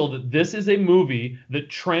potential that this is a movie that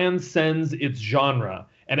transcends its genre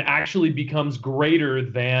and actually becomes greater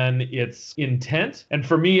than its intent. And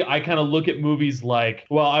for me, I kind of look at movies like,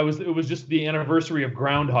 it was just the anniversary of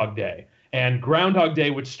Groundhog Day. And Groundhog Day,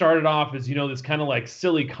 which started off as, this kind of like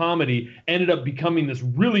silly comedy, ended up becoming this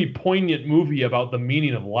really poignant movie about the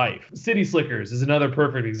meaning of life. City Slickers is another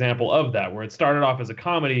perfect example of that, where it started off as a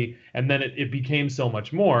comedy and then it became so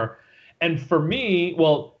much more. And for me,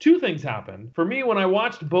 two things happened. For me, when I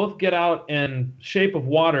watched both Get Out and Shape of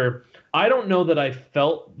Water, I don't know that I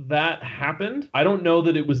felt that happened. I don't know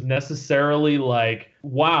that it was necessarily like,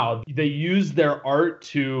 wow, they used their art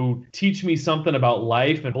to teach me something about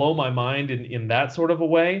life and blow my mind in that sort of a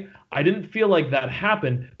way. I didn't feel like that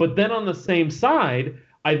happened. But then on the same side,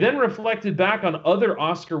 I then reflected back on other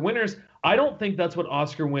Oscar winners. I don't think that's what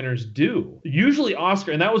Oscar winners do. Usually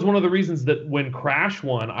Oscar, and that was one of the reasons that when Crash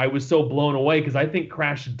won, I was so blown away, because I think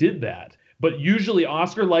Crash did that. But usually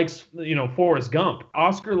Oscar likes, Forrest Gump.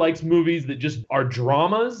 Oscar likes movies that just are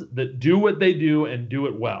dramas that do what they do and do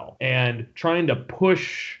it well. And trying to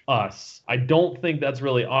push us, I don't think that's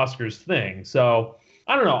really Oscar's thing. So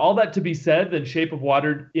I don't know. All that to be said, then Shape of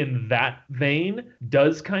Water in that vein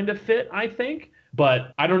does kind of fit, I think.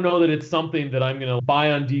 But I don't know that it's something that I'm going to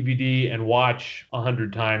buy on DVD and watch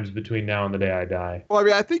 100 times between now and the day I die.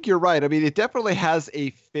 Well, I think you're right. It definitely has a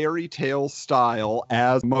fairy tale style,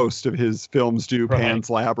 as most of his films do, right. Pan's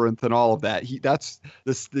Labyrinth and all of that. That's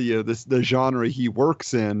the genre he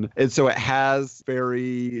works in. And so it has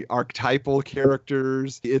very archetypal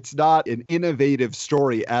characters. It's not an innovative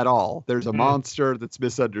story at all. There's a monster that's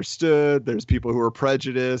misunderstood. There's people who are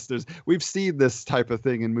prejudiced. We've seen this type of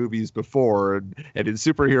thing in movies before. And in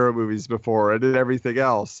superhero movies before, and in everything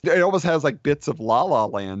else. It almost has like bits of La La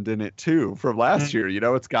Land in it too from last year.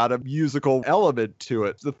 It's got a musical element to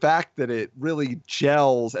it. The fact that it really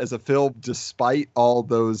gels as a film despite all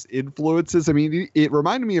those influences. It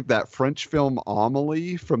reminded me of that French film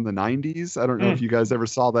Amélie from the 90s. I don't know if you guys ever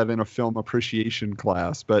saw that in a film appreciation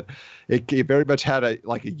class, but it very much had a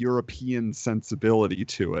European sensibility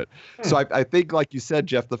to it. So I think, like you said,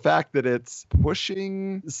 Jeff, the fact that it's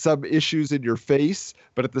pushing some issues in your face,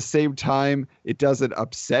 but at the same time, it doesn't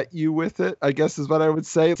upset you with it, I guess is what I would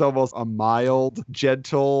say. It's almost a mild,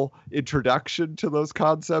 gentle introduction to those concepts.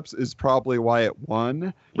 concepts is probably why it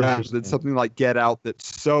won, rather than something like Get Out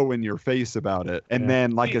that's so in your face about it. And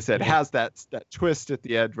then, like I said, has that twist at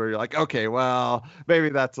the end where you're like, okay, well, maybe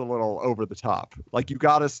that's a little over the top. Like, you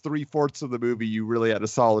got us 3/4 of the movie, you really had a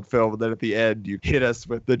solid film, and then at the end you hit us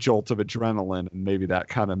with the jolt of adrenaline, and maybe that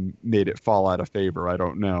kind of made it fall out of favor. I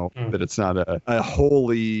don't know. That it's not a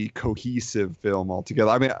wholly cohesive film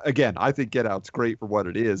altogether. I mean, again, I think Get Out's great for what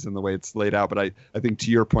it is and the way it's laid out, but I think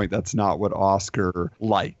to your point, that's not what Oscar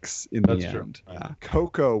likes in the end.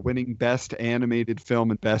 Coco winning Best Animated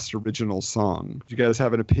Film and Best Original Song. Do you guys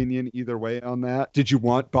have an opinion either way on that? Did you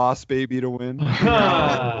want Boss Baby to win?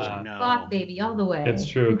 No. Boss Baby all the way. It's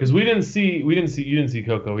true, because you didn't see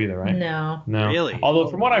Coco either, right? No. Really? Although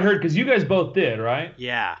from what I heard, because you guys both did, right?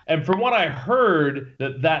 Yeah. And from what I heard,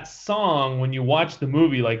 that song, when you watch the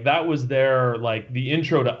movie, like that was their like the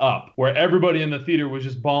intro to Up, where everybody in the theater was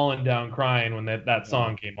just bawling down crying when that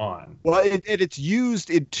song came on. Well, it's used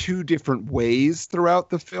in two different ways throughout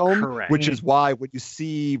the film, Correct. which is why when you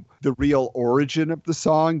see the real origin of the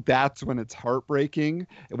song, that's when it's heartbreaking,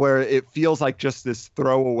 where it feels like just this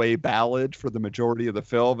throwaway ballad for the majority of the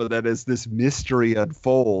film, and then as this mystery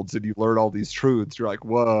unfolds and you learn all these truths, you're like,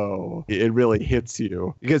 whoa, it really hits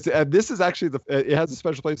you. Because this is actually it has a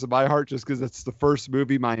special place in my heart just because it's the first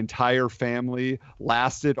movie my entire family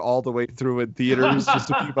lasted all the way through in theaters just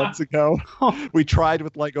a few months ago. We tried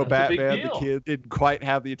with Lego Batman. The kids didn't quite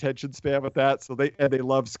have the attention span with that, so they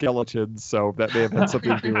love skeletons, so that may have had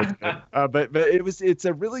something to do with it. But it's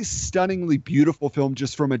a really stunningly beautiful film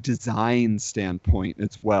just from a design standpoint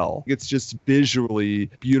as well. It's just visually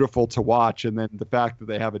beautiful to watch, and then the fact that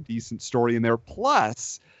they have a decent story in there,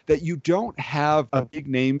 plus that you don't have a big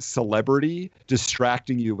name celebrity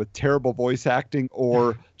distracting you with terrible voice acting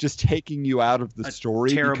or just taking you out of the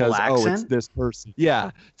story because, oh, it's this person. Yeah.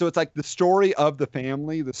 So it's like the story of the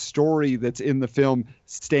family, the story that's in the film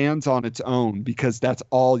stands on its own because that's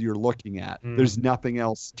all you're looking at. There's nothing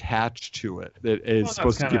else attached to it that is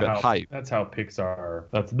supposed to give it hype. That's how Pixar,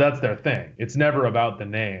 that's their thing. It's never about the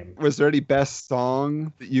name. Was there any best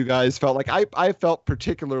song that you guys felt like? I felt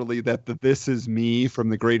particularly that the This Is Me from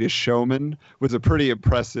The Greatest Showman was a pretty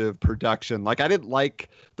impressive production. Like, I didn't like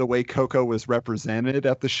the way Coco was represented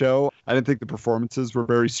at the show. I didn't think the performances were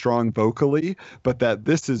very strong vocally, but that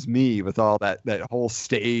This Is Me with all that whole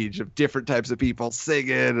stage of different types of people singing,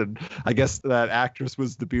 and I guess that actress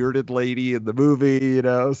was the bearded lady in the movie, you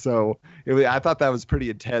know, so I thought that was pretty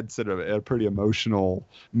intense and a pretty emotional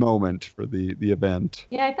moment for the event.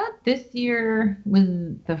 Yeah, I thought this year was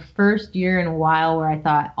the first year in a while where I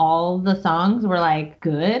thought all the songs were like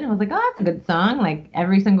good. I was like, oh, that's a good song. Like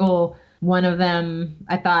every single one of them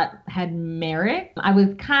I thought had merit. I was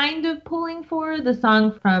kind of pulling for the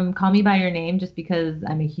song from Call Me By Your Name just because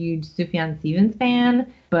I'm a huge Sufjan Stevens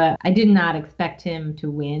fan, but I did not expect him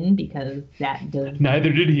to win because that does...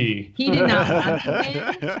 Neither did he. He did not want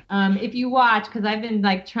to win. If you watch, because I've been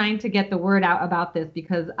like trying to get the word out about this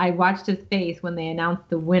because I watched his face when they announced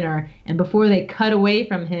the winner, and before they cut away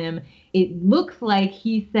from him, it looks like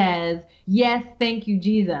he says, "Yes, thank you,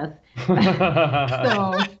 Jesus."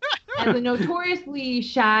 So as a notoriously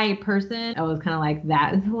shy person, I was kind of like,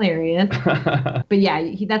 that is hilarious. But yeah,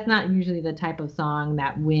 that's not usually the type of song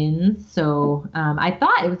that wins. So I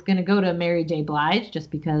thought it was going to go to Mary J. Blige just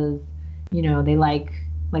because, you know, they like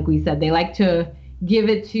we said, they like to give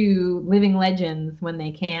it to living legends when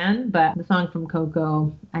they can. But the song from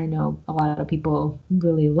Coco, I know a lot of people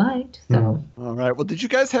really liked. So. All right. Well, did you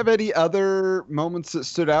guys have any other moments that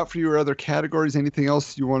stood out for you or other categories? Anything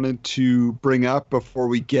else you wanted to bring up before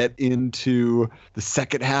we get into the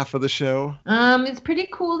second half of the show? It's pretty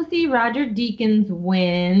cool to see Roger Deakins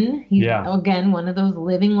win. He's, again, one of those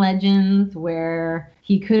living legends where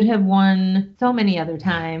he could have won so many other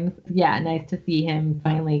times. Yeah, nice to see him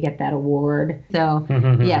finally get that award. So,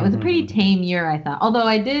 yeah, it was a pretty tame year, I thought. Although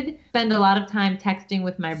I did spend a lot of time texting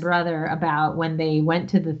with my brother about when they went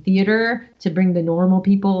to the theater to bring the normal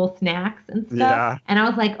people snacks and stuff. Yeah. And I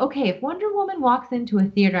was like, okay, if Wonder Woman walks into a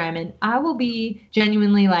theater I'm in, I will be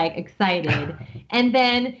genuinely like excited. And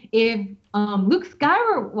then if Luke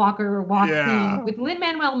Skywalker walks in with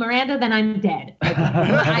Lin-Manuel Miranda, then I'm dead. Like,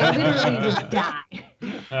 I literally just die.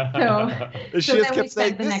 She just kept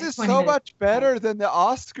saying, this is so much better than the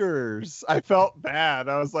Oscars. I felt bad.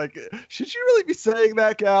 I was like, should you really be saying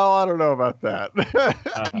that, Gal? I don't know about that.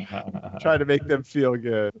 Trying to make them feel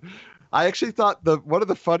good. I actually thought one of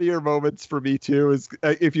the funnier moments for me too is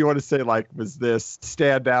if you want to say like was this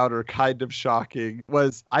standout or kind of shocking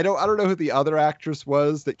was I don't know who the other actress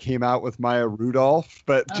was that came out with Maya Rudolph,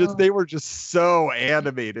 but just they were just so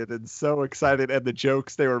animated and so excited, and the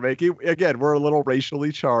jokes they were making again were a little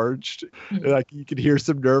racially charged. Like you could hear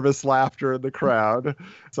some nervous laughter in the crowd.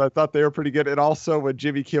 So I thought they were pretty good. And also when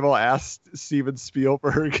Jimmy Kimmel asked Steven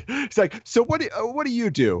Spielberg, he's like, "So what do you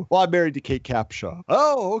do?" "Well, I'm married to Kate Capshaw."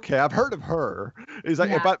 "Oh, okay, I've heard of her." He's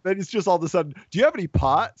like, but then he's just all of a sudden, "Do you have any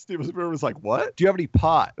pot?" Steven Spielberg was like, "What? Do you have any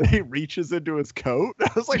pot?" And he reaches into his coat. I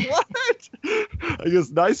was like, "What?" I guess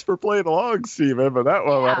nice for playing along, Steven, but that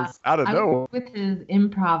one was out of nowhere. With his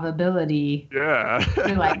improv ability,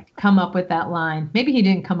 to like come up with that line. Maybe he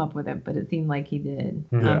didn't come up with it, but it seemed like he did.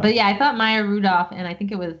 Yeah. But yeah, I thought Maya Rudolph, and I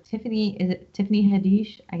think it was Tiffany. Is it Tiffany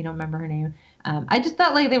Haddish? I don't remember her name. I just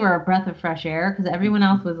thought like they were a breath of fresh air because everyone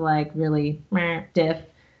else was like really stiff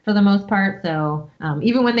for the most part. So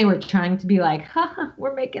even when they were trying to be like, "Ha,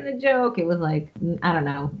 we're making a joke," it was like, I don't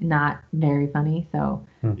know, not very funny. So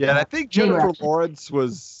yeah, and I think Jennifer Lawrence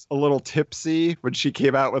was a little tipsy when she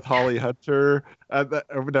came out with Holly Hunter.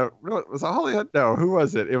 No, was it Holly Hunter? No, who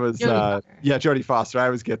was it? It was Jodie Foster. I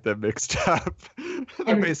always get them mixed up.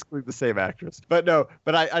 They're basically the same actress. But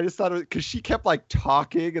I just thought because she kept like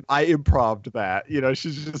talking, and I improv'd that.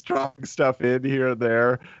 She's just dropping stuff in here and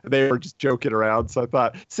there. And they were just joking around. So I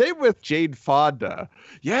thought, same with Jane Fonda.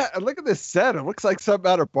 Yeah, and look at this set. It looks like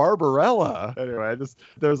something out of Barbarella. Anyway,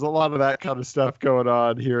 there's a lot of that kind of stuff going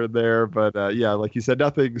on here and there. But yeah, like you said,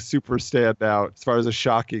 nothing super stand out as far as a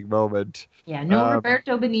shocking moment. Yeah, no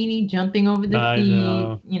Roberto Benigni jumping over the seat.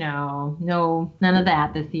 No, none of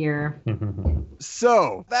that this year.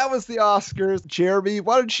 So that was the Oscars. Jeremy,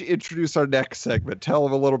 why don't you introduce our next segment? Tell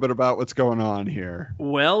them a little bit about what's going on here.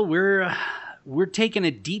 Well, we're taking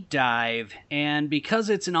a deep dive, and because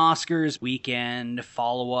it's an Oscars weekend,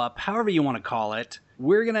 follow-up, however you want to call it,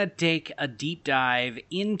 we're going to take a deep dive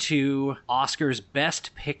into Oscars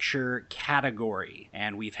Best Picture category.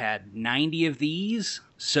 And we've had 90 of these,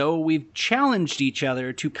 so we've challenged each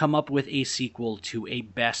other to come up with a sequel to a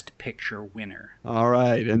Best Picture winner. All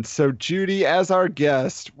right, and so Judy, as our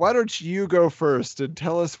guest, why don't you go first and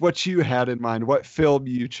tell us what you had in mind, what film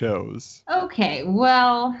you chose? Okay,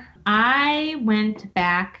 well, I went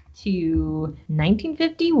back to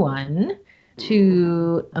 1951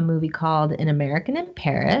 to a movie called An American in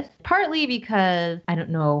Paris, partly because I don't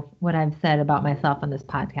know what I've said about myself on this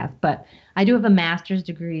podcast, but I do have a master's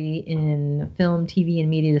degree in film, TV,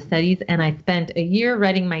 and media studies, and I spent a year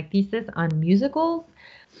writing my thesis on musicals.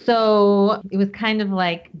 So it was kind of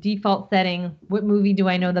like default setting, what movie do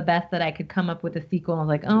I know the best that I could come up with a sequel? And I was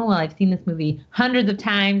like, oh, well, I've seen this movie hundreds of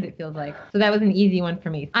times, it feels like. So that was an easy one for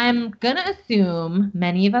me. I'm going to assume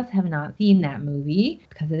many of us have not seen that movie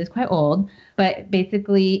because it is quite old. But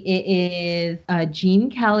basically, it is a Gene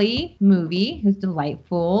Kelly movie who's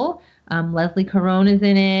delightful. Leslie Caron is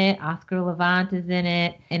in it. Oscar Levant is in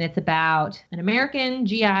it. And it's about an American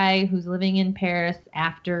GI who's living in Paris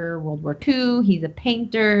after World War II. He's a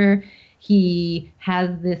painter. He has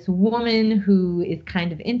this woman who is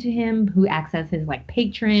kind of into him, who acts as his like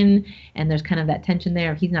patron. And there's kind of that tension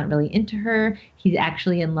there. He's not really into her. He's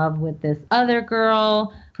actually in love with this other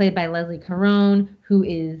girl played by Leslie Caron, who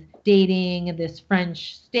is dating this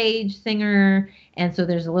French stage singer. And so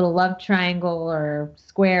there's a little love triangle or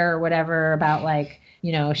square or whatever about like,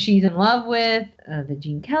 she's in love with the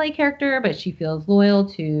Gene Kelly character, but she feels loyal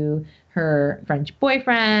to her French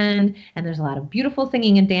boyfriend. And there's a lot of beautiful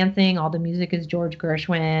singing and dancing. All the music is George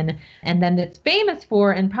Gershwin. And then it's famous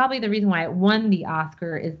for, and probably the reason why it won the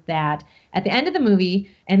Oscar is that at the end of the movie,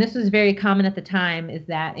 and this was very common at the time, is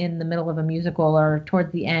that in the middle of a musical or towards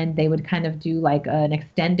the end, they would kind of do like an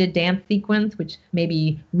extended dance sequence, which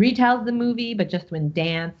maybe retells the movie, but just when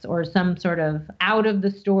dance or some sort of out of the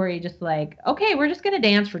story, just like, okay, we're just going to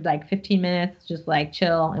dance for like 15 minutes, just like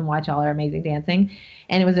chill and watch all our amazing dancing.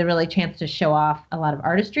 And it was a really chance to show off a lot of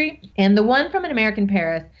artistry. And the one from An American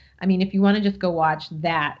Paris, I mean, if you want to just go watch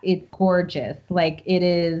that, it's gorgeous. Like it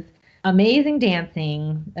is amazing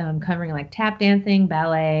dancing, covering like tap dancing,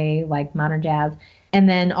 ballet, like modern jazz. And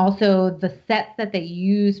then also the sets that they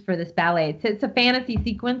use for this ballet. It's a fantasy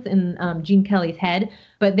sequence in Gene Kelly's head,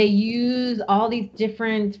 but they use all these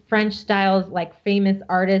different French styles, like famous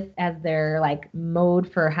artists as their like mode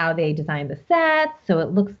for how they design the sets. So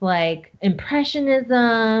it looks like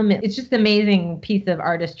Impressionism. It's just an amazing piece of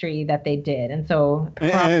artistry that they did. And so.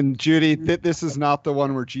 And Judy, this is not the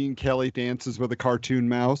one where Gene Kelly dances with a cartoon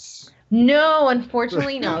mouse. No,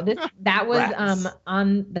 unfortunately, no. That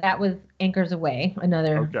was Anchors Away,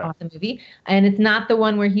 another Okay. awesome movie. And it's not the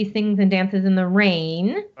one where he sings and dances in the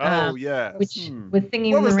rain. Oh, yes. Which was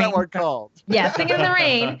Singing What in the was Rain. that one called? Yeah, Singing in the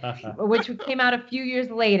Rain, which came out a few years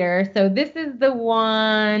later. So this is the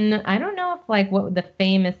one, I don't know if like what the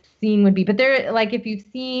famous scene would be, but there, like if you've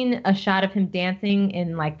seen a shot of him dancing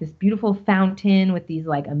in like this beautiful fountain with these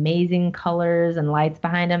like amazing colors and lights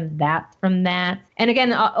behind him, that's from that. And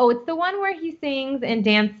again, it's the one where he sings and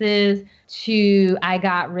dances to I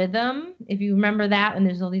Got Rhythm. If you remember that, and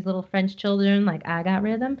there's all these little French children like I Got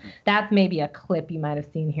Rhythm. That's maybe a clip you might have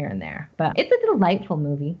seen here and there. But it's a delightful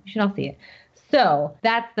movie. You should all see it. So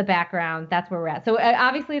that's the background. That's where we're at. So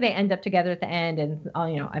obviously they end up together at the end, and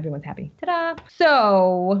everyone's happy. Ta-da!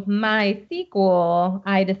 So my sequel,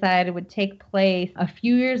 I decided would take place a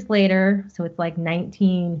few years later. So it's like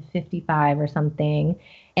 1955 or something.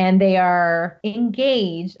 And they are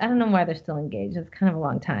engaged. I don't know why they're still engaged. It's kind of a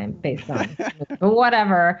long time based on, but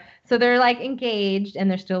whatever. So they're like engaged, and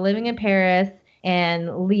they're still living in Paris.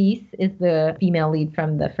 And Lise is the female lead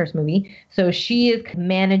from the first movie. So she is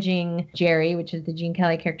managing Jerry, which is the Gene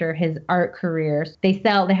Kelly character, his art career. They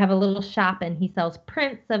have a little shop, and he sells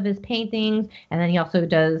prints of his paintings. And then he also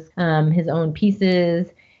does his own pieces.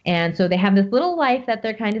 And so they have this little life that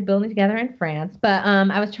they're kind of building together in France. But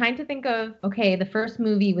I was trying to think of, okay, the first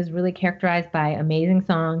movie was really characterized by amazing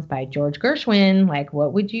songs by George Gershwin. Like,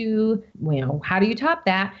 what would how do you top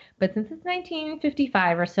that? But since it's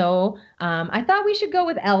 1955 or so, I thought we should go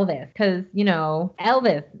with Elvis because,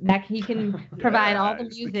 Elvis, that he can provide all the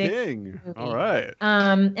music. The king. All right.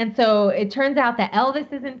 And so it turns out that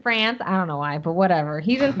Elvis is in France. I don't know why, but whatever.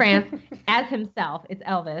 He's in France as himself. It's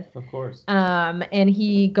Elvis. Of course. And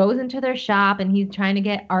he goes into their shop, and he's trying to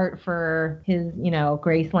get art for his,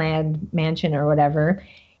 Graceland mansion or whatever.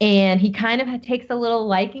 And he kind of takes a little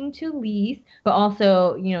liking to Lise, but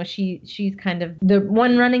also, she's kind of the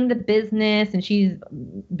one running the business, and she's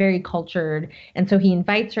very cultured. And so he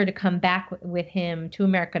invites her to come back with him to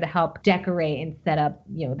America to help decorate and set up,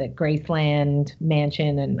 the Graceland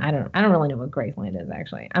mansion. And I don't really know what Graceland is,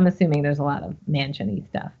 actually. I'm assuming there's a lot of mansion-y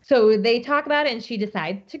stuff. So they talk about it, and she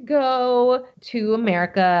decides to go to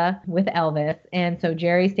America with Elvis. And so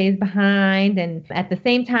Jerry stays behind. And at the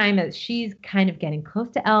same time as she's kind of getting close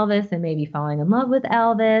to Elvis and maybe falling in love with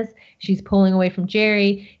Elvis, she's pulling away from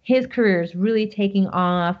Jerry. His career is really taking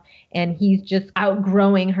off, and he's just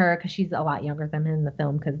outgrowing her because she's a lot younger than him in the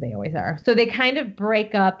film, because they always are. So they kind of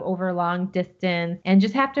break up over long distance, and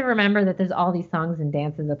just have to remember that there's all these songs and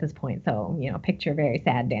dances at this point. So, picture very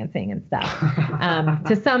sad dancing and stuff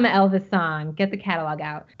to some Elvis song. Get the catalog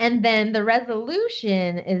out. And then the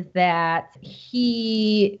resolution is that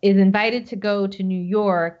he is invited to go to New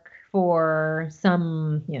York for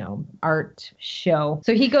some, art show.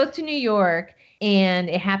 So he goes to New York, and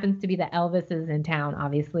it happens to be that Elvis is in town,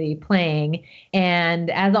 obviously, playing. And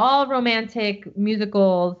as all romantic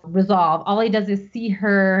musicals resolve, all he does is see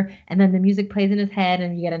her, and then the music plays in his head,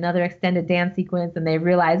 and you get another extended dance sequence, and they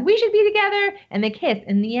realize we should be together, and they kiss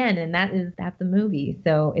in the end, and that's the movie.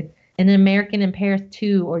 So it's An American in Paris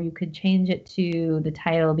 2, or you could change it to the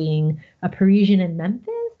title being A Parisian in Memphis.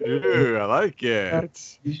 Ooh, I like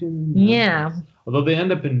it. Yeah. Although they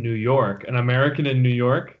end up in New York, An American in New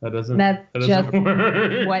York, that's just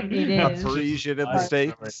work. what it is. A Parisian in the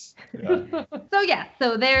States. Yeah.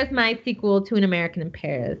 So there's my sequel to An American in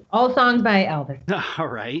Paris. All songs by Elvis. All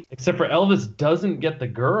right. Except for Elvis doesn't get the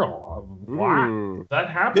girl. Why? Ooh. That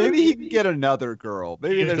happens? Maybe he can get another girl.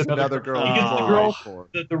 Maybe there's another girl. He gets the girl,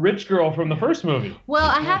 the rich girl from the first movie. Well,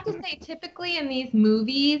 I have to say, typically in these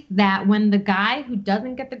movies, that when the guy who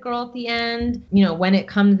doesn't get the girl at the end, when it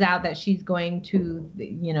comes out that she's going to,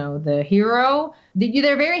 the hero,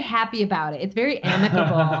 they're very happy about it. It's very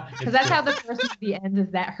amicable, because that's how the first movie ends, is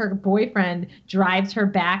that her boyfriend drives her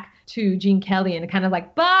back to Gene Kelly and kind of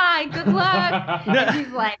like, bye, good luck. And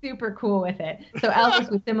he's like super cool with it. So Elvis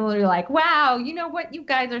was similarly like, wow, you know what? You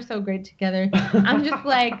guys are so great together. I'm just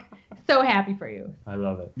like so happy for you. I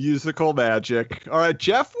love it. Musical magic. All right,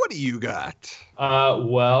 Jeff, what do you got?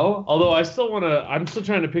 Well, although I'm still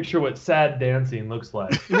trying to picture what sad dancing looks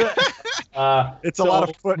like. It's a lot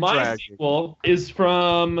of foot my dragging. sequel is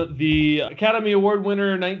from the Academy Award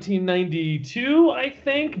winner 1992, I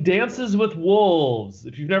think, Dances with Wolves.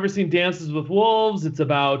 If you've never seen Dances with Wolves, it's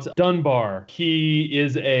about Dunbar. He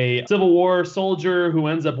is a Civil War soldier who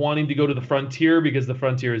ends up wanting to go to the frontier because the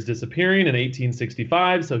frontier is disappearing in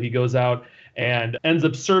 1865. So he goes out and ends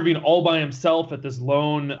up serving all by himself at this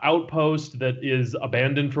lone outpost that is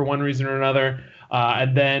abandoned for one reason or another.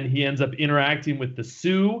 And then he ends up interacting with the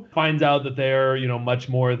Sioux, finds out that they're, much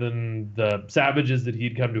more than the savages that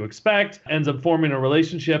he'd come to expect, ends up forming a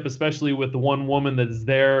relationship, especially with the one woman that is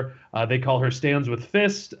there. They call her Stands with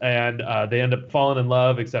Fist, and they end up falling in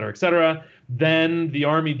love, et cetera, et cetera. Then the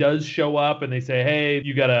army does show up and they say, hey,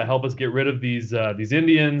 you got to help us get rid of these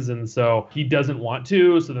Indians. And so he doesn't want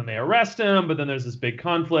to. So then they arrest him. But then there's this big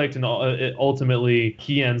conflict. And ultimately,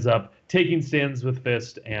 he ends up taking Stands with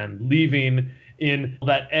Fist and leaving in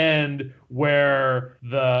that end where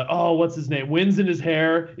what's his name? Winds in his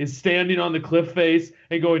hair is standing on the cliff face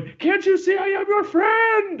and going, can't you see I am your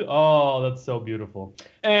friend? Oh, that's so beautiful.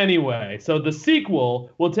 Anyway, so the sequel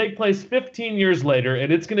will take place 15 years later,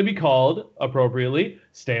 and it's going to be called, appropriately,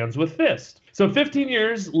 Stands with Fist. So 15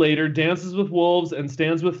 years later, Dances with Wolves and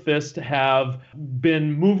Stands with Fist have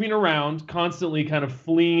been moving around, constantly kind of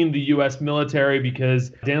fleeing the U.S. military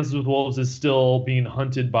because Dances with Wolves is still being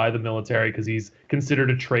hunted by the military because he's considered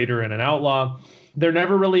a traitor and an outlaw. They're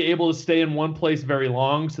never really able to stay in one place very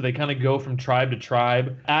long, so they kind of go from tribe to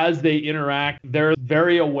tribe. As they interact, they're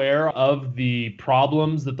very aware of the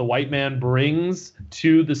problems that the white man brings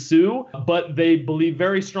to the Sioux, but they believe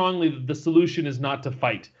very strongly that the solution is not to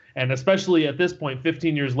fight. And especially at this point,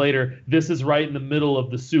 15 years later, this is right in the middle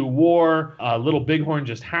of the Sioux War. Little Bighorn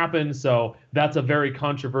just happened, so that's a very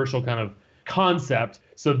controversial kind of concept.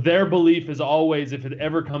 So their belief is always, if it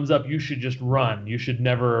ever comes up, you should just run. You should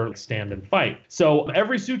never stand and fight. So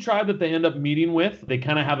every Sioux tribe that they end up meeting with, they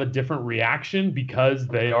kind of have a different reaction because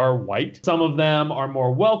they are white. Some of them are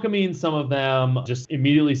more welcoming. Some of them just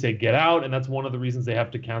immediately say, get out. And that's one of the reasons they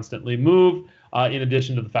have to constantly move, in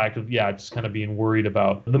addition to the fact of, just kind of being worried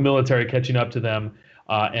about the military catching up to them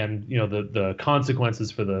and, the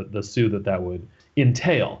consequences for the Sioux that would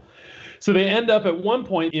entail. So they end up at one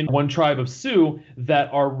point in one tribe of Sioux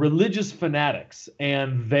that are religious fanatics,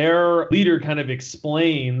 and their leader kind of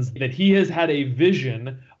explains that he has had a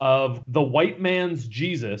vision of the white man's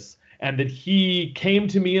Jesus, and that he came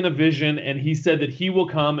to me in a vision, and he said that he will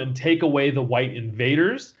come and take away the white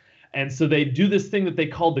invaders. And so they do this thing that they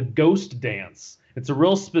call the ghost dance. It's a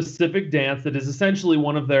real specific dance that is essentially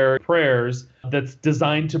one of their prayers that's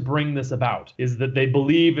designed to bring this about, is that they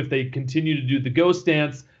believe if they continue to do the ghost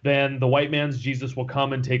dance, then the white man's Jesus will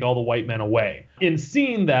come and take all the white men away. In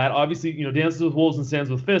seeing that, obviously, Dances with Wolves and Stands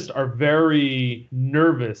with Fist are very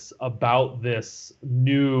nervous about this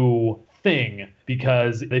new thing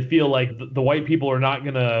because they feel like the white people are not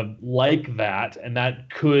going to like that, and that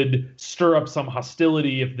could stir up some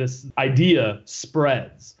hostility if this idea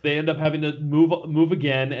spreads. They end up having to move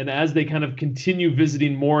again, and as they kind of continue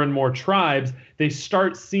visiting more and more tribes, they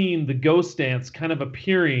start seeing the ghost dance kind of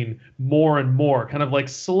appearing more and more, kind of like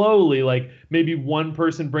slowly, like maybe one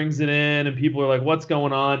person brings it in and people are like, what's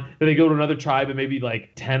going on? Then they go to another tribe and maybe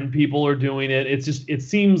like 10 people are doing it. It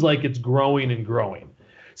seems like it's growing and growing.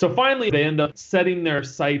 So finally, they end up setting their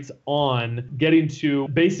sights on getting to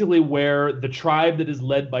basically where the tribe that is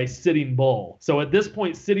led by Sitting Bull. So at this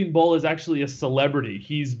point, Sitting Bull is actually a celebrity.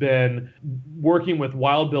 He's been working with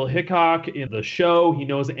Wild Bill Hickok in the show. He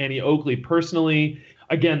knows Annie Oakley personally.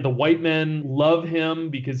 Again, the white men love him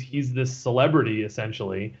because he's this celebrity,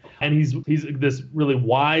 essentially. And he's this really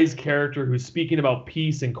wise character who's speaking about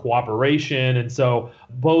peace and cooperation. And so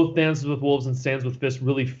both Dances with Wolves and Stands with Fist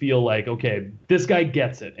really feel like, okay, this guy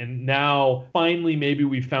gets it. And now, finally, maybe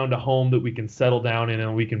we found a home that we can settle down in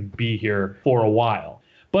and we can be here for a while.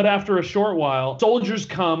 But after a short while, soldiers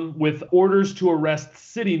come with orders to arrest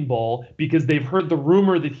Sitting Bull because they've heard the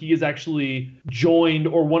rumor that he is actually joined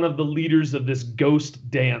or one of the leaders of this ghost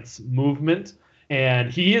dance movement. And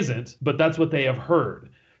he isn't, but that's what they have heard.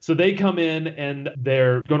 So they come in and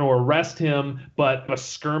they're going to arrest him, but a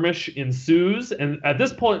skirmish ensues. And at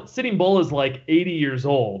this point, Sitting Bull is like 80 years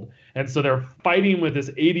old. And so they're fighting with this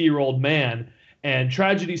 80-year-old man. And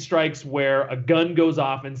tragedy strikes where a gun goes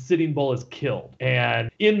off and Sitting Bull is killed. And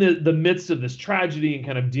in the midst of this tragedy and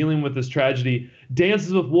kind of dealing with this tragedy,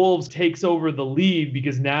 Dances with Wolves takes over the lead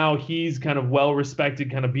because now he's kind of well-respected,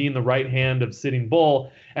 kind of being the right hand of Sitting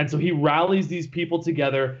Bull. And so he rallies these people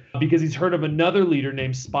together because he's heard of another leader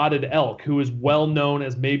named Spotted Elk, who is well known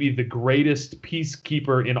as maybe the greatest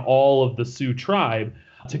peacekeeper in all of the Sioux tribe,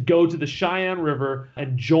 to go to the Cheyenne River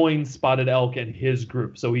and join Spotted Elk and his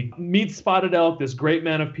group. So he meets Spotted Elk, this great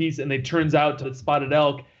man of peace, and it turns out that Spotted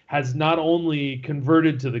Elk has not only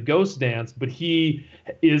converted to the ghost dance, but he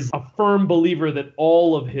is a firm believer that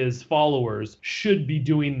all of his followers should be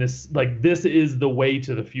doing this. Like, this is the way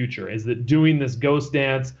to the future, is that doing this ghost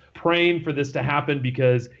dance, praying for this to happen,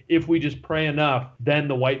 because if we just pray enough, then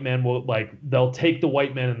the white men will, they'll take the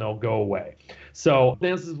white men and they'll go away. So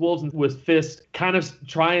Dances with Wolves with Fist kind of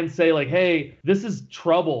try and say like, hey, this is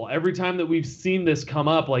trouble. Every time that we've seen this come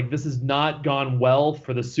up, like this has not gone well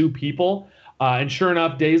for the Sioux people. And sure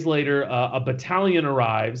enough, days later, a battalion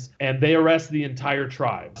arrives and they arrest the entire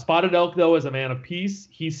tribe. Spotted Elk, though, is a man of peace.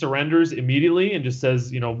 He surrenders immediately and just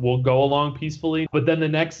says, we'll go along peacefully. But then the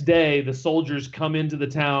next day, the soldiers come into the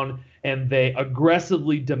town and they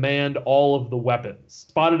aggressively demand all of the weapons.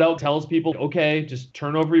 Spotted Elk tells people, okay, just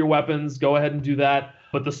turn over your weapons, go ahead and do that.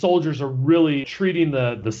 But the soldiers are really treating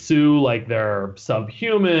the Sioux like they're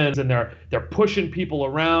subhumans, and they're pushing people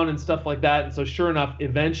around and stuff like that. And so sure enough,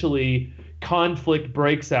 eventually conflict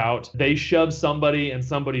breaks out. They shove somebody and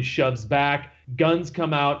somebody shoves back. Guns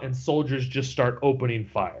come out and soldiers just start opening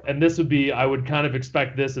fire. And this would be, I would kind of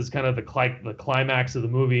expect this as kind of the climax of the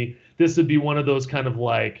movie. This would be one of those kind of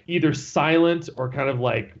like either silent or kind of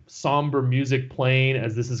like somber music playing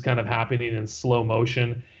as this is kind of happening in slow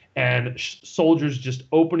motion. And soldiers just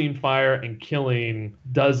opening fire and killing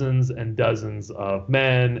dozens and dozens of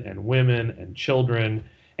men and women and children.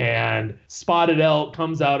 And Spotted Elk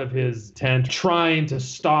comes out of his tent trying to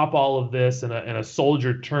stop all of this, and a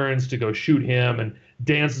soldier turns to go shoot him, and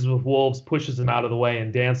Dances with Wolves pushes him out of the way,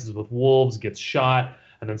 and Dances with Wolves gets shot,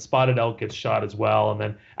 and then Spotted Elk gets shot as well. And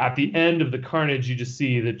then at the end of the carnage, you just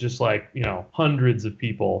see that just like, hundreds of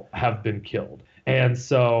people have been killed. And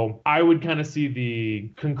so I would kind of see the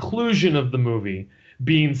conclusion of the movie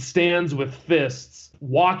being Stands with Fists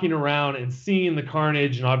walking around and seeing the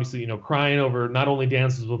carnage and obviously, crying over not only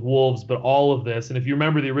Dances with Wolves, but all of this. And if you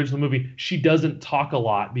remember the original movie, she doesn't talk a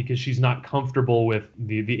lot because she's not comfortable with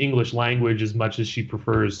the English language as much as she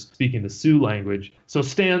prefers speaking the Sioux language. So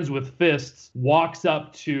Stands with Fists walks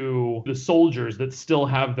up to the soldiers that still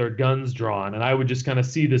have their guns drawn. And I would just kind of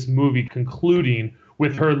see this movie concluding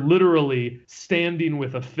with her literally standing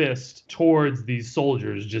with a fist towards these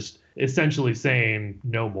soldiers, just essentially saying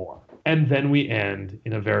no more. And then we end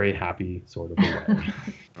in a very happy sort of way.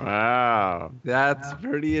 Wow, that's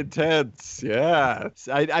pretty intense. Yeah,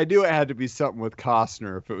 I knew it had to be something with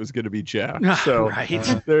Costner if it was going to be Jeff. So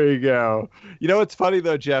Right. There you go. What's funny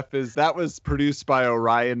though, Jeff, is that was produced by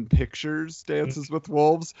Orion Pictures, Dances with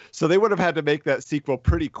Wolves. So they would have had to make that sequel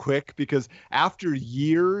pretty quick because after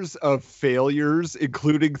years of failures,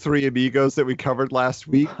 including Three Amigos that we covered last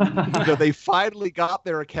week, they finally got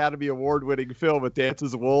their Academy Award-winning film with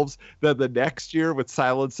Dances with Wolves. Then the next year with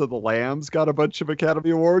Silence of the Lambs got a bunch of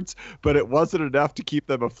Academy Awards, but it wasn't enough to keep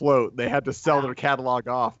them afloat. They had to sell their catalog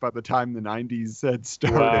off by the time the 90s had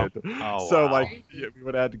started. Wow. Oh, So wow. we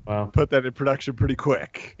would have had to put that in production pretty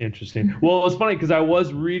quick. Interesting. Well, it was funny because I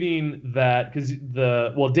was reading that because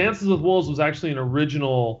Dances with Wolves was actually an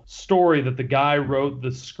original story that the guy wrote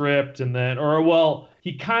the script and then,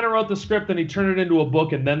 he kind of wrote the script and he turned it into a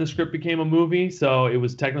book and then the script became a movie. So it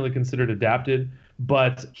was technically considered adapted.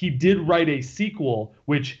 But he did write a sequel,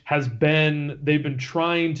 which they've been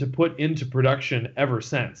trying to put into production ever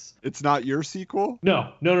since. It's not your sequel?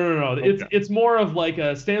 No. Okay. It's more of like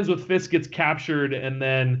Stands with Fists gets captured and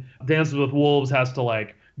then Dances with Wolves has to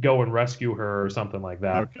like go and rescue her or something like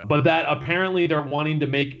that. Okay. But that apparently they're wanting to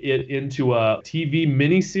make it into a TV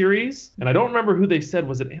miniseries. And I don't remember who they said.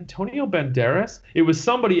 Was it Antonio Banderas? It was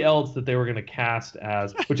somebody else that they were going to cast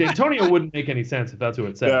as, which Antonio wouldn't make any sense if that's who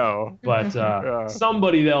it said. No. But Yeah.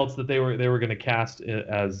 somebody else that they were going to cast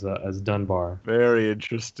as Dunbar. Very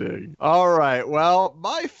interesting. All right. Well,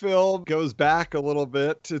 my film goes back a little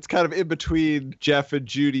bit. It's kind of in between Jeff and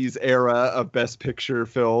Judy's era of Best Picture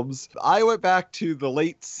films. I went back to the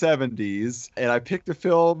late 70s and I picked a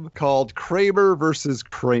film called Kramer versus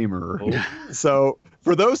Kramer. Oh. So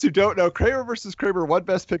for those who don't know, Kramer vs. Kramer won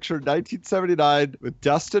Best Picture in 1979 with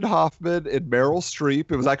Dustin Hoffman and Meryl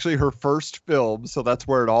Streep. It was actually her first film, so that's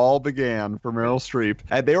where it all began for Meryl Streep.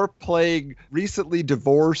 And they were playing recently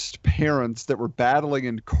divorced parents that were battling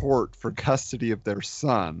in court for custody of their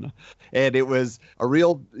son. And it was a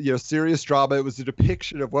real, serious drama. It was a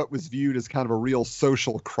depiction of what was viewed as kind of a real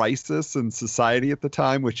social crisis in society at the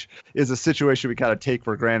time, which is a situation we kind of take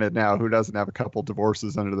for granted now. Who doesn't have a couple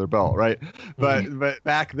divorces under their belt, right? But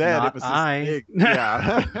back then Not it was this I. big,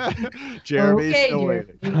 yeah. Jeremy's Okay, still Jeremy.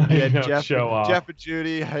 waiting. Yeah, Jeff, show off. Jeff and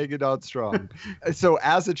Judy hanging on strong. So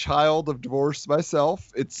as a child of divorce myself,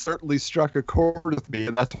 it certainly struck a chord with me,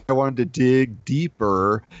 and that's why I wanted to dig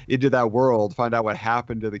deeper into that world, find out what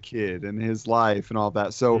happened to the kid and his life and all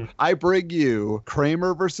that. So I bring you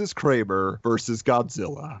Kramer versus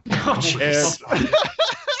Godzilla. Oh, And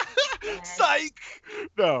psych.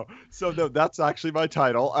 No. So no, that's actually my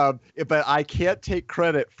title. But I can't take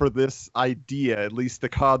credit for this idea, at least the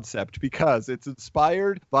concept, because it's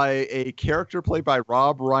inspired by a character played by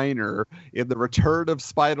Rob Reiner in the Return of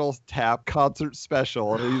Spinal Tap concert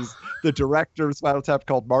special. And he's the director of Spinal Tap,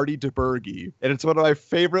 called Marty DeBurgi. And it's one of my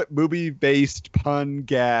favorite movie-based pun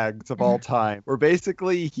gags of all time, where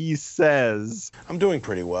basically he says, I'm doing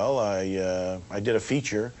pretty well. I did a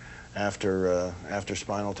feature after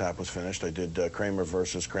Spinal Tap was finished. I did Kramer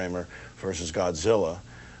versus Godzilla,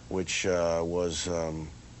 which was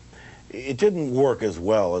it didn't work as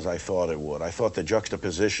well as I thought it would. I thought the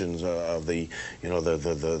juxtapositions of the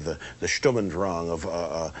Sturmdrang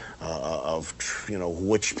of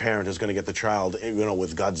which parent is going to get the child,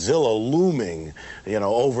 with Godzilla looming,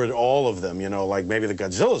 over all of them, like maybe the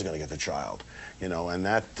Godzilla is going to get the child. And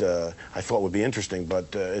that I thought would be interesting,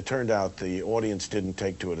 but it turned out the audience didn't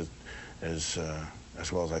take to it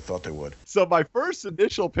as well as I thought they would. So my first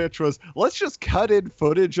initial pitch was, let's just cut in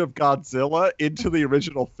footage of Godzilla into the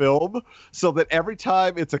original film so that every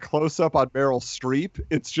time it's a close-up on Meryl Streep,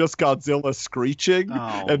 it's just Godzilla screeching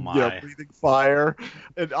and breathing fire.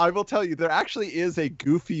 And I will tell you, there actually is a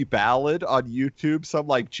goofy ballad on YouTube. Some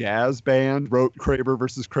jazz band wrote Kramer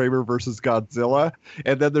versus Godzilla.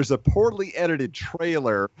 And then there's a poorly edited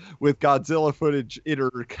trailer with Godzilla footage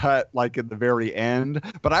intercut in the very end.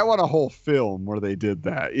 But I want a whole film where they did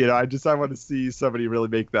that. I want to see somebody really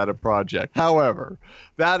make that a project. However,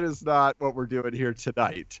 that is not what we're doing here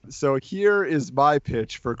tonight. So here is my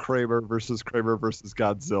pitch for Kramer versus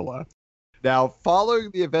Godzilla. Now, following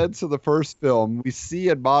the events of the first film, we see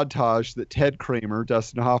in montage that Ted Kramer,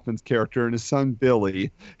 Dustin Hoffman's character, and his son Billy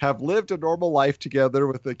have lived a normal life together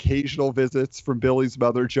with occasional visits from Billy's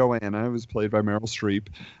mother, Joanna, who was played by Meryl Streep.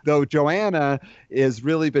 Though Joanna has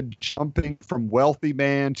really been jumping from wealthy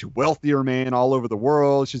man to wealthier man all over the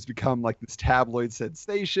world. She's become this tabloid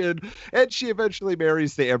sensation, and she eventually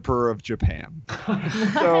marries the Emperor of Japan.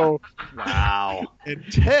 Wow. And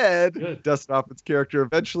Ted, Dustin Hoffman's character,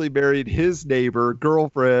 eventually married his neighbor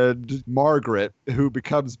girlfriend Margaret, who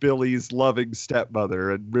becomes Billy's loving stepmother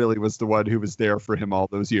and really was the one who was there for him all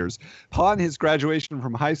those years. Upon his graduation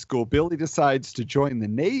from high school, Billy decides to join the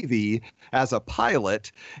Navy as a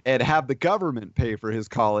pilot and have the government pay for his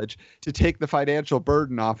college to take the financial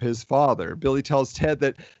burden off his father. Billy tells Ted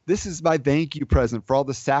that this is my thank you present for all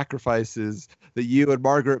the sacrifices that you and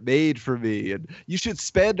Margaret made for me, and you should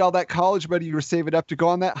spend all that college money you were saving up to go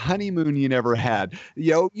on that honeymoon you never had.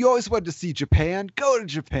 You always wanted to see Japan. Go to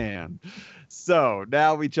Japan. So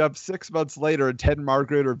now we jump 6 months later, and Ted and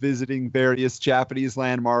Margaret are visiting various Japanese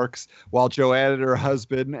landmarks, while Joanna and her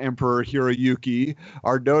husband, Emperor Hiroyuki,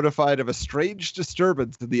 are notified of a strange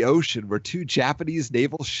disturbance in the ocean where 2 Japanese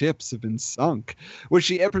naval ships have been sunk, which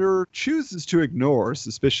the Emperor chooses to ignore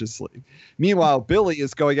suspiciously. Meanwhile, Billy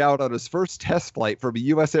is going out on his first test flight from a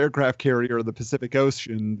U.S. aircraft carrier in the Pacific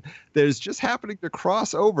Ocean that is just happening to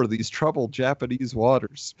cross over these troubled Japanese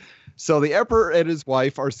waters. So the Emperor and his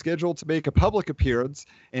wife are scheduled to make a public appearance,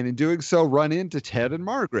 and in doing so run into Ted and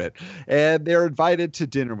Margaret, and they're invited to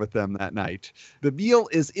dinner with them that night. The meal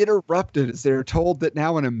is interrupted as they're told that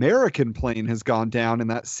now an American plane has gone down in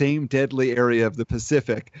that same deadly area of the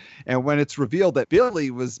Pacific, and when it's revealed that Billy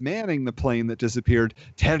was manning the plane that disappeared,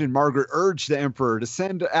 Ted and Margaret urge the Emperor to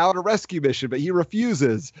send out a rescue mission, but he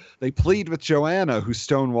refuses. They plead with Joanna, who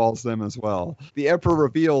stonewalls them as well. The Emperor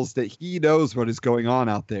reveals that he knows what is going on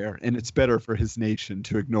out there, and it's better for his nation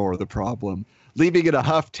to ignore the problem. Leaving in a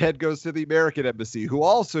huff, Ted goes to the American embassy, who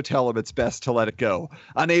also tell him it's best to let it go.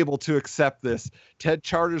 Unable to accept this, Ted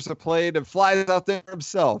charters a plane and flies out there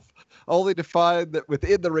himself, only to find that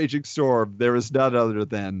within the raging storm, there is none other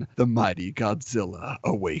than the mighty Godzilla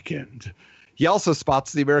awakened. He also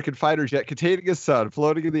spots the American fighter jet containing his son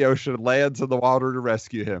floating in the ocean and lands in the water to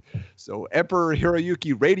rescue him. So Emperor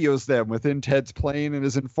Hiroyuki radios them within Ted's plane and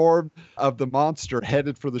is informed of the monster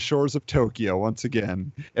headed for the shores of Tokyo once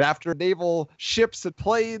again. And after naval ships and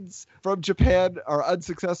planes from Japan are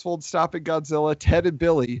unsuccessful in stopping Godzilla, Ted and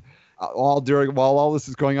Billy, while all this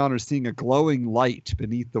is going on, are seeing a glowing light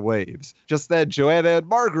beneath the waves. Just then, Joanna and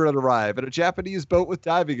Margaret arrive in a Japanese boat with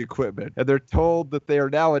diving equipment, and they're told that they are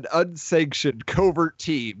now an unsanctioned covert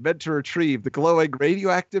team meant to retrieve the glowing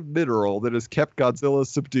radioactive mineral that has kept Godzilla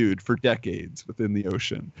subdued for decades within the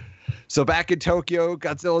ocean. So back in Tokyo,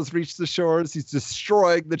 Godzilla's reached the shores. He's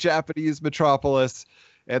destroying the Japanese metropolis,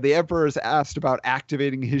 and the Emperor is asked about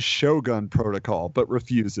activating his Shogun protocol, but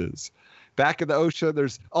refuses. Back in the ocean,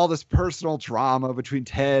 there's all this personal drama between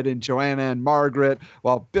Ted and Joanna and Margaret,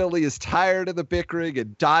 while Billy is tired of the bickering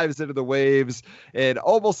and dives into the waves and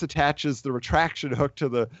almost attaches the retraction hook to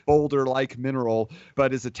the boulder-like mineral,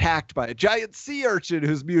 but is attacked by a giant sea urchin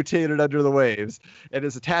who's mutated under the waves and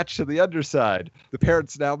is attached to the underside. The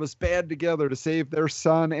parents now must band together to save their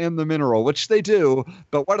son and the mineral, which they do,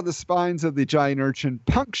 but one of the spines of the giant urchin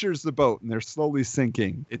punctures the boat and they're slowly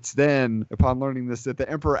sinking. It's then, upon learning this, that the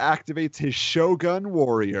Emperor activates his Shogun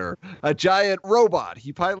warrior, a giant robot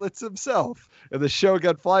he pilots himself. And the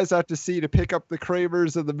Shogun flies out to sea to pick up the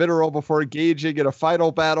Kramers and the mineral before engaging in a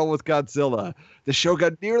final battle with Godzilla. The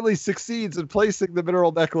Shogun nearly succeeds in placing the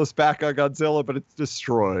mineral necklace back on Godzilla, but it's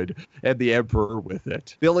destroyed, and the Emperor with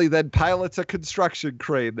it. Billy then pilots a construction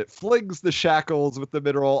crane that flings the shackles with the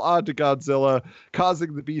mineral onto Godzilla,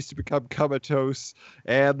 causing the beast to become comatose,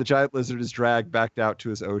 and the giant lizard is dragged back out to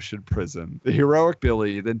his ocean prison. The heroic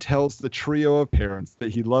Billy then tells the trio of parents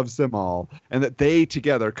that he loves them all, and that they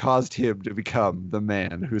together caused him to become the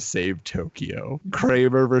man who saved Tokyo.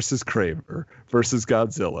 Kramer versus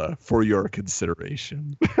Godzilla for your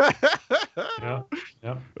consideration. Yeah.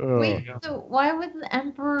 Wait, so why was the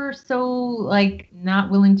Emperor so, like, not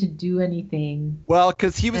willing to do anything? Well,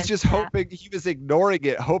 because he was just hoping, he was ignoring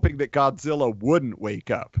it, hoping that Godzilla wouldn't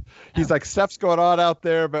wake up. He's like, stuff's going on out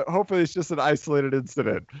there, but hopefully it's just an isolated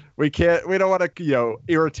incident. We don't want to,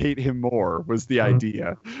 irritate him more, was the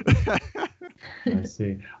idea. I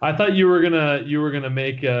see. I thought you were gonna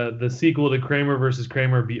make the sequel to Kramer versus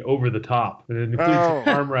Kramer be over the top. It includes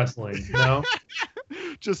arm wrestling. No.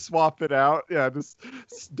 Just swap it out. Yeah, just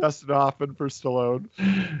Dustin Hoffman for Stallone.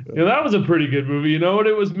 Yeah, that was a pretty good movie. You know what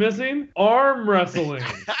it was missing? Arm wrestling.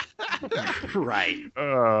 Right.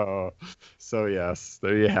 Oh, so yes,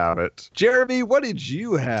 there you have it. Jeremy, what did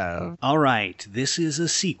you have? All right, this is a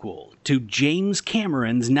sequel to James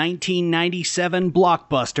Cameron's 1997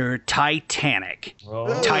 blockbuster Titanic.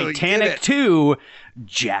 Oh. Titanic 2,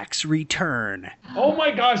 Jack's Return. Oh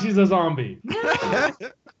my gosh, he's a zombie.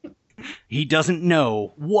 He doesn't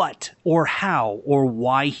know what or how or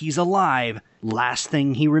why he's alive. Last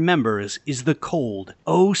thing he remembers is the cold,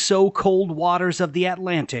 oh so cold waters of the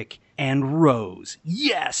Atlantic and Rose.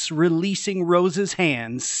 Yes, releasing Rose's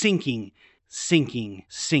hands, sinking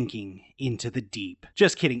into the deep.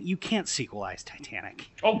 Just kidding. You can't sequelize Titanic.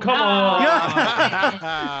 Oh, come on.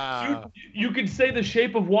 You could say The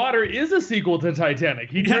Shape of Water is a sequel to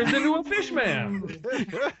Titanic. He turns into a fish man.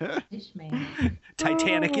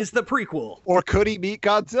 Titanic is the prequel. Or could he meet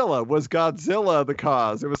Godzilla? Was Godzilla the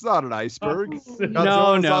cause? It was not an iceberg.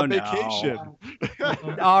 No. On vacation.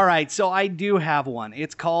 All right, so I do have one.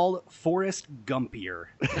 It's called Forrest Gumpier.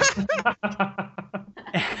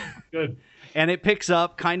 Good. And it picks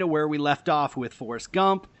up kind of where we left off with Forrest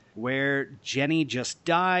Gump, where Jenny just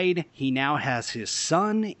died. He now has his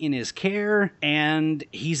son in his care, and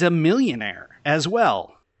he's a millionaire as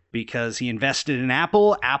well. Because he invested in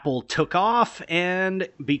Apple, Apple took off and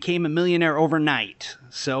became a millionaire overnight.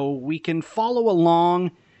 So we can follow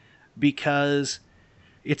along because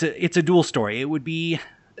it's a dual story. It would be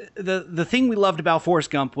the thing we loved about Forrest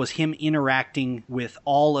Gump was him interacting with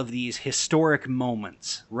all of these historic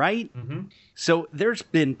moments, right? Mm-hmm. So there's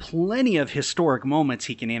been plenty of historic moments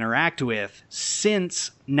he can interact with since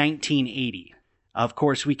 1980. Of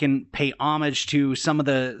course, we can pay homage to some of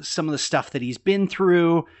the stuff that he's been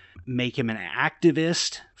through, make him an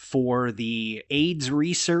activist for the AIDS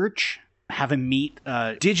research, have him meet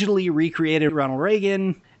digitally recreated Ronald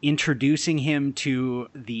Reagan, introducing him to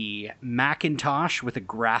the Macintosh with a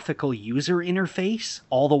graphical user interface.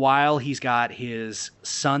 All the while, he's got his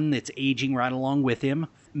son that's aging right along with him.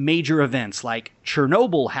 Major events like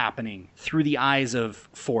Chernobyl happening through the eyes of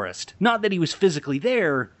Forrest. Not that he was physically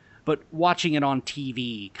there, but watching it on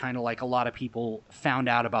TV, kind of like a lot of people found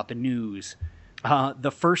out about the news.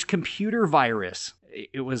 The first computer virus,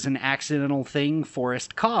 it was an accidental thing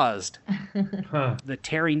Forrest caused. The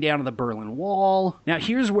tearing down of the Berlin Wall. Now,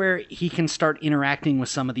 here's where he can start interacting with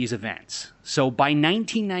some of these events. So by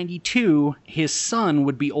 1992, his son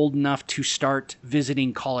would be old enough to start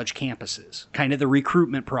visiting college campuses, kind of the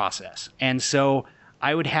recruitment process. And so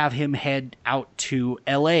I would have him head out to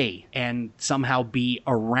LA and somehow be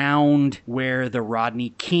around where the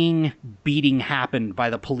Rodney King beating happened by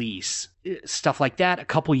the police. Stuff like that. A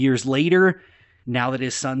couple years later, now that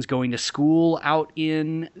his son's going to school out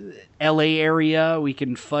in LA area, we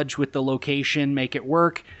can fudge with the location, make it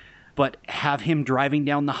work, but have him driving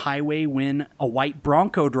down the highway when a white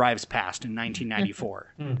Bronco drives past in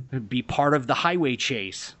 1994. It'd be part of the highway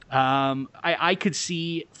chase. I could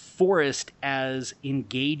see Forrest as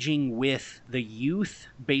engaging with the youth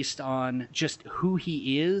based on just who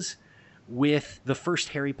he is with the first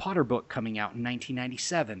Harry Potter book coming out in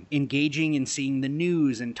 1997, engaging and seeing the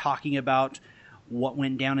news and talking about what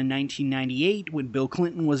went down in 1998 when Bill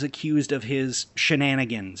Clinton was accused of his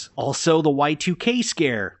shenanigans. Also, the Y2K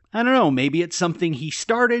scare. I don't know, maybe it's something he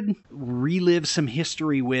started, relive some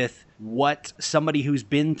history with what somebody who's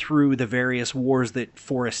been through the various wars that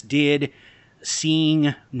Forrest did,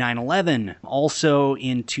 seeing 9/11. Also,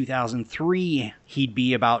 in 2003, he'd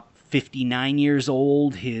be about 59 years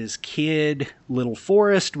old. His kid, little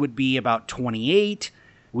Forrest, would be about 28.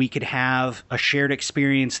 We could have a shared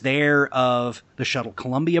experience there of the shuttle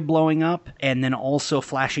Columbia blowing up, and then also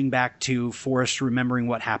flashing back to Forrest remembering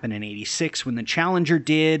what happened in 86 when the Challenger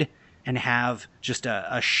did, and have just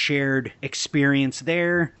a shared experience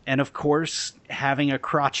there. And of course, having a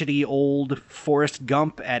crotchety old Forrest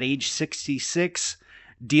Gump at age 66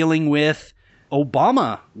 dealing with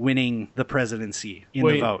Obama winning the presidency in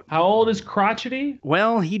the vote. How old is crotchety?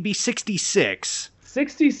 Well, he'd be 66.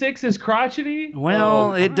 66 is crotchety?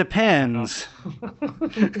 Well, it depends.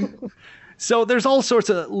 So there's all sorts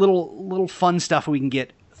of little fun stuff we can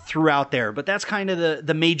get throughout there, but that's kind of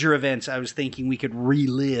the major events I was thinking we could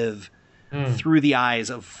relive through the eyes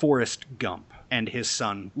of Forrest Gump and his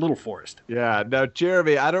son, Little Forrest. Yeah. Now,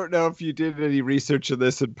 Jeremy, I don't know if you did any research on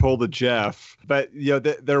this and pulled a Jeff, but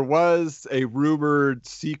there was a rumored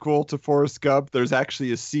sequel to Forrest Gump. There's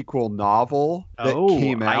actually a sequel novel that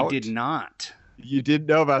came out. I did not. You didn't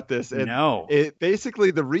know about this? And no. It basically,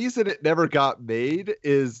 the reason it never got made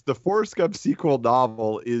is the Forrest Gump sequel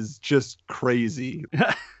novel is just crazy.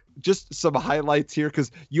 Just some highlights here,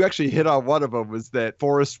 because you actually hit on one of them, was that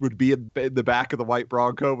Forrest would be in the back of the white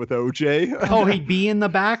Bronco with OJ. Oh, he'd be in the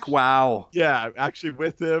back? Wow. Yeah, actually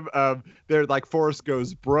with him. They're like, Forrest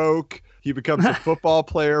goes broke. He becomes a football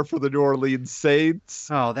player for the New Orleans Saints.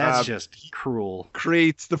 Oh, that's just cruel.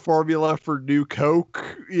 Creates the formula for New Coke,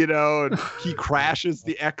 and he crashes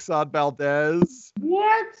the Exxon Valdez.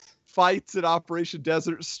 What? Fights in Operation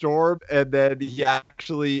Desert Storm, and then he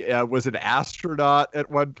actually was an astronaut at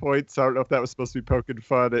one point, so I don't know if that was supposed to be poking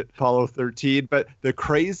fun at Apollo 13, but the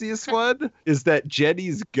craziest one is that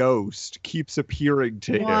Jenny's ghost keeps appearing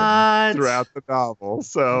to him throughout the novel,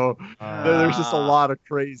 so there's just a lot of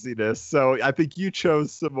craziness. So I think you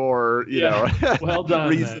chose some more, well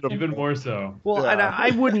done, reasonable. even more so. Well, and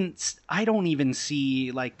I don't even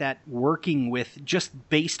see like that working with, just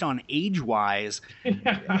based on age-wise.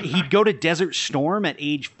 He'd go to Desert Storm at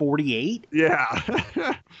age 48? Yeah.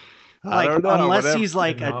 Like, I don't know, unless whatever. he's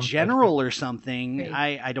like a general or something,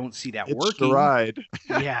 I don't see that working. The ride.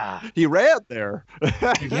 Yeah. He ran there.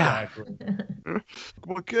 Exactly.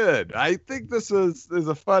 Well, good. I think this is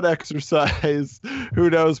a fun exercise. Who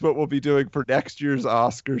knows what we'll be doing for next year's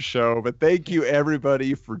Oscar show. But thank you,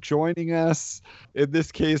 everybody, for joining us. In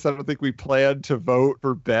this case, I don't think we plan to vote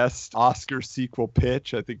for best Oscar sequel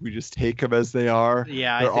pitch. I think we just take them as they are.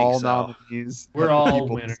 Yeah, They're I think all so. nominees. We're Let the all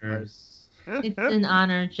people winners. decide. It's an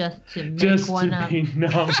honor just to make one up. Be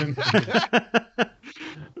nominated.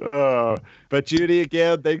 But Judy,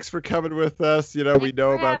 again, thanks for coming with us. We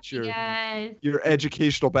know about your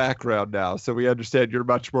educational background now, so we understand you're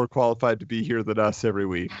much more qualified to be here than us every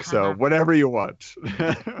week. So whatever you want.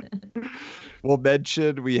 We'll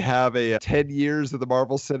mention we have a 10 years of the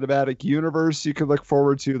Marvel Cinematic Universe you can look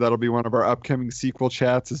forward to. That'll be one of our upcoming sequel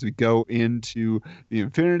chats as we go into the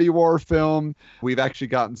Infinity War film. We've actually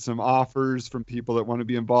gotten some offers from people that want to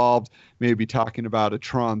be involved, maybe talking about a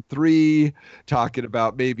Tron 3, talking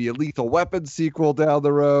about maybe a Lethal Weapon sequel down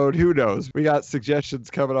the road. Who knows? We got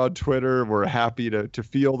suggestions coming on Twitter. We're happy to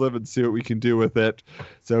field them and see what we can do with it.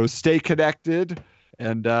 So stay connected.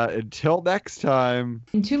 And until next time.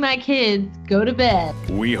 And to my kids, go to bed.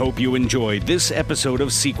 We hope you enjoyed this episode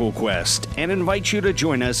of Sequel Quest and invite you to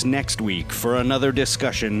join us next week for another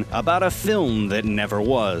discussion about a film that never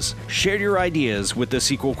was. Share your ideas with the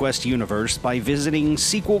Sequel Quest universe by visiting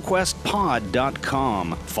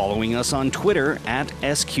sequelquestpod.com, following us on Twitter at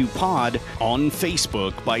SQPod, on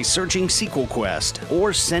Facebook by searching Sequel Quest,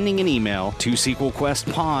 or sending an email to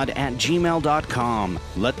sequelquestpod@gmail.com.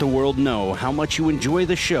 Let the world know how much you enjoy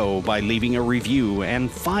the show by leaving a review and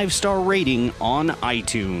 5-star rating on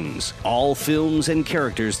iTunes. All films and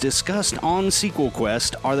characters discussed on Sequel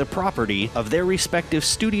Quest are the property of their respective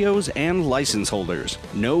studios and license holders.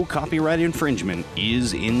 No copyright infringement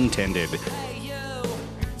is intended.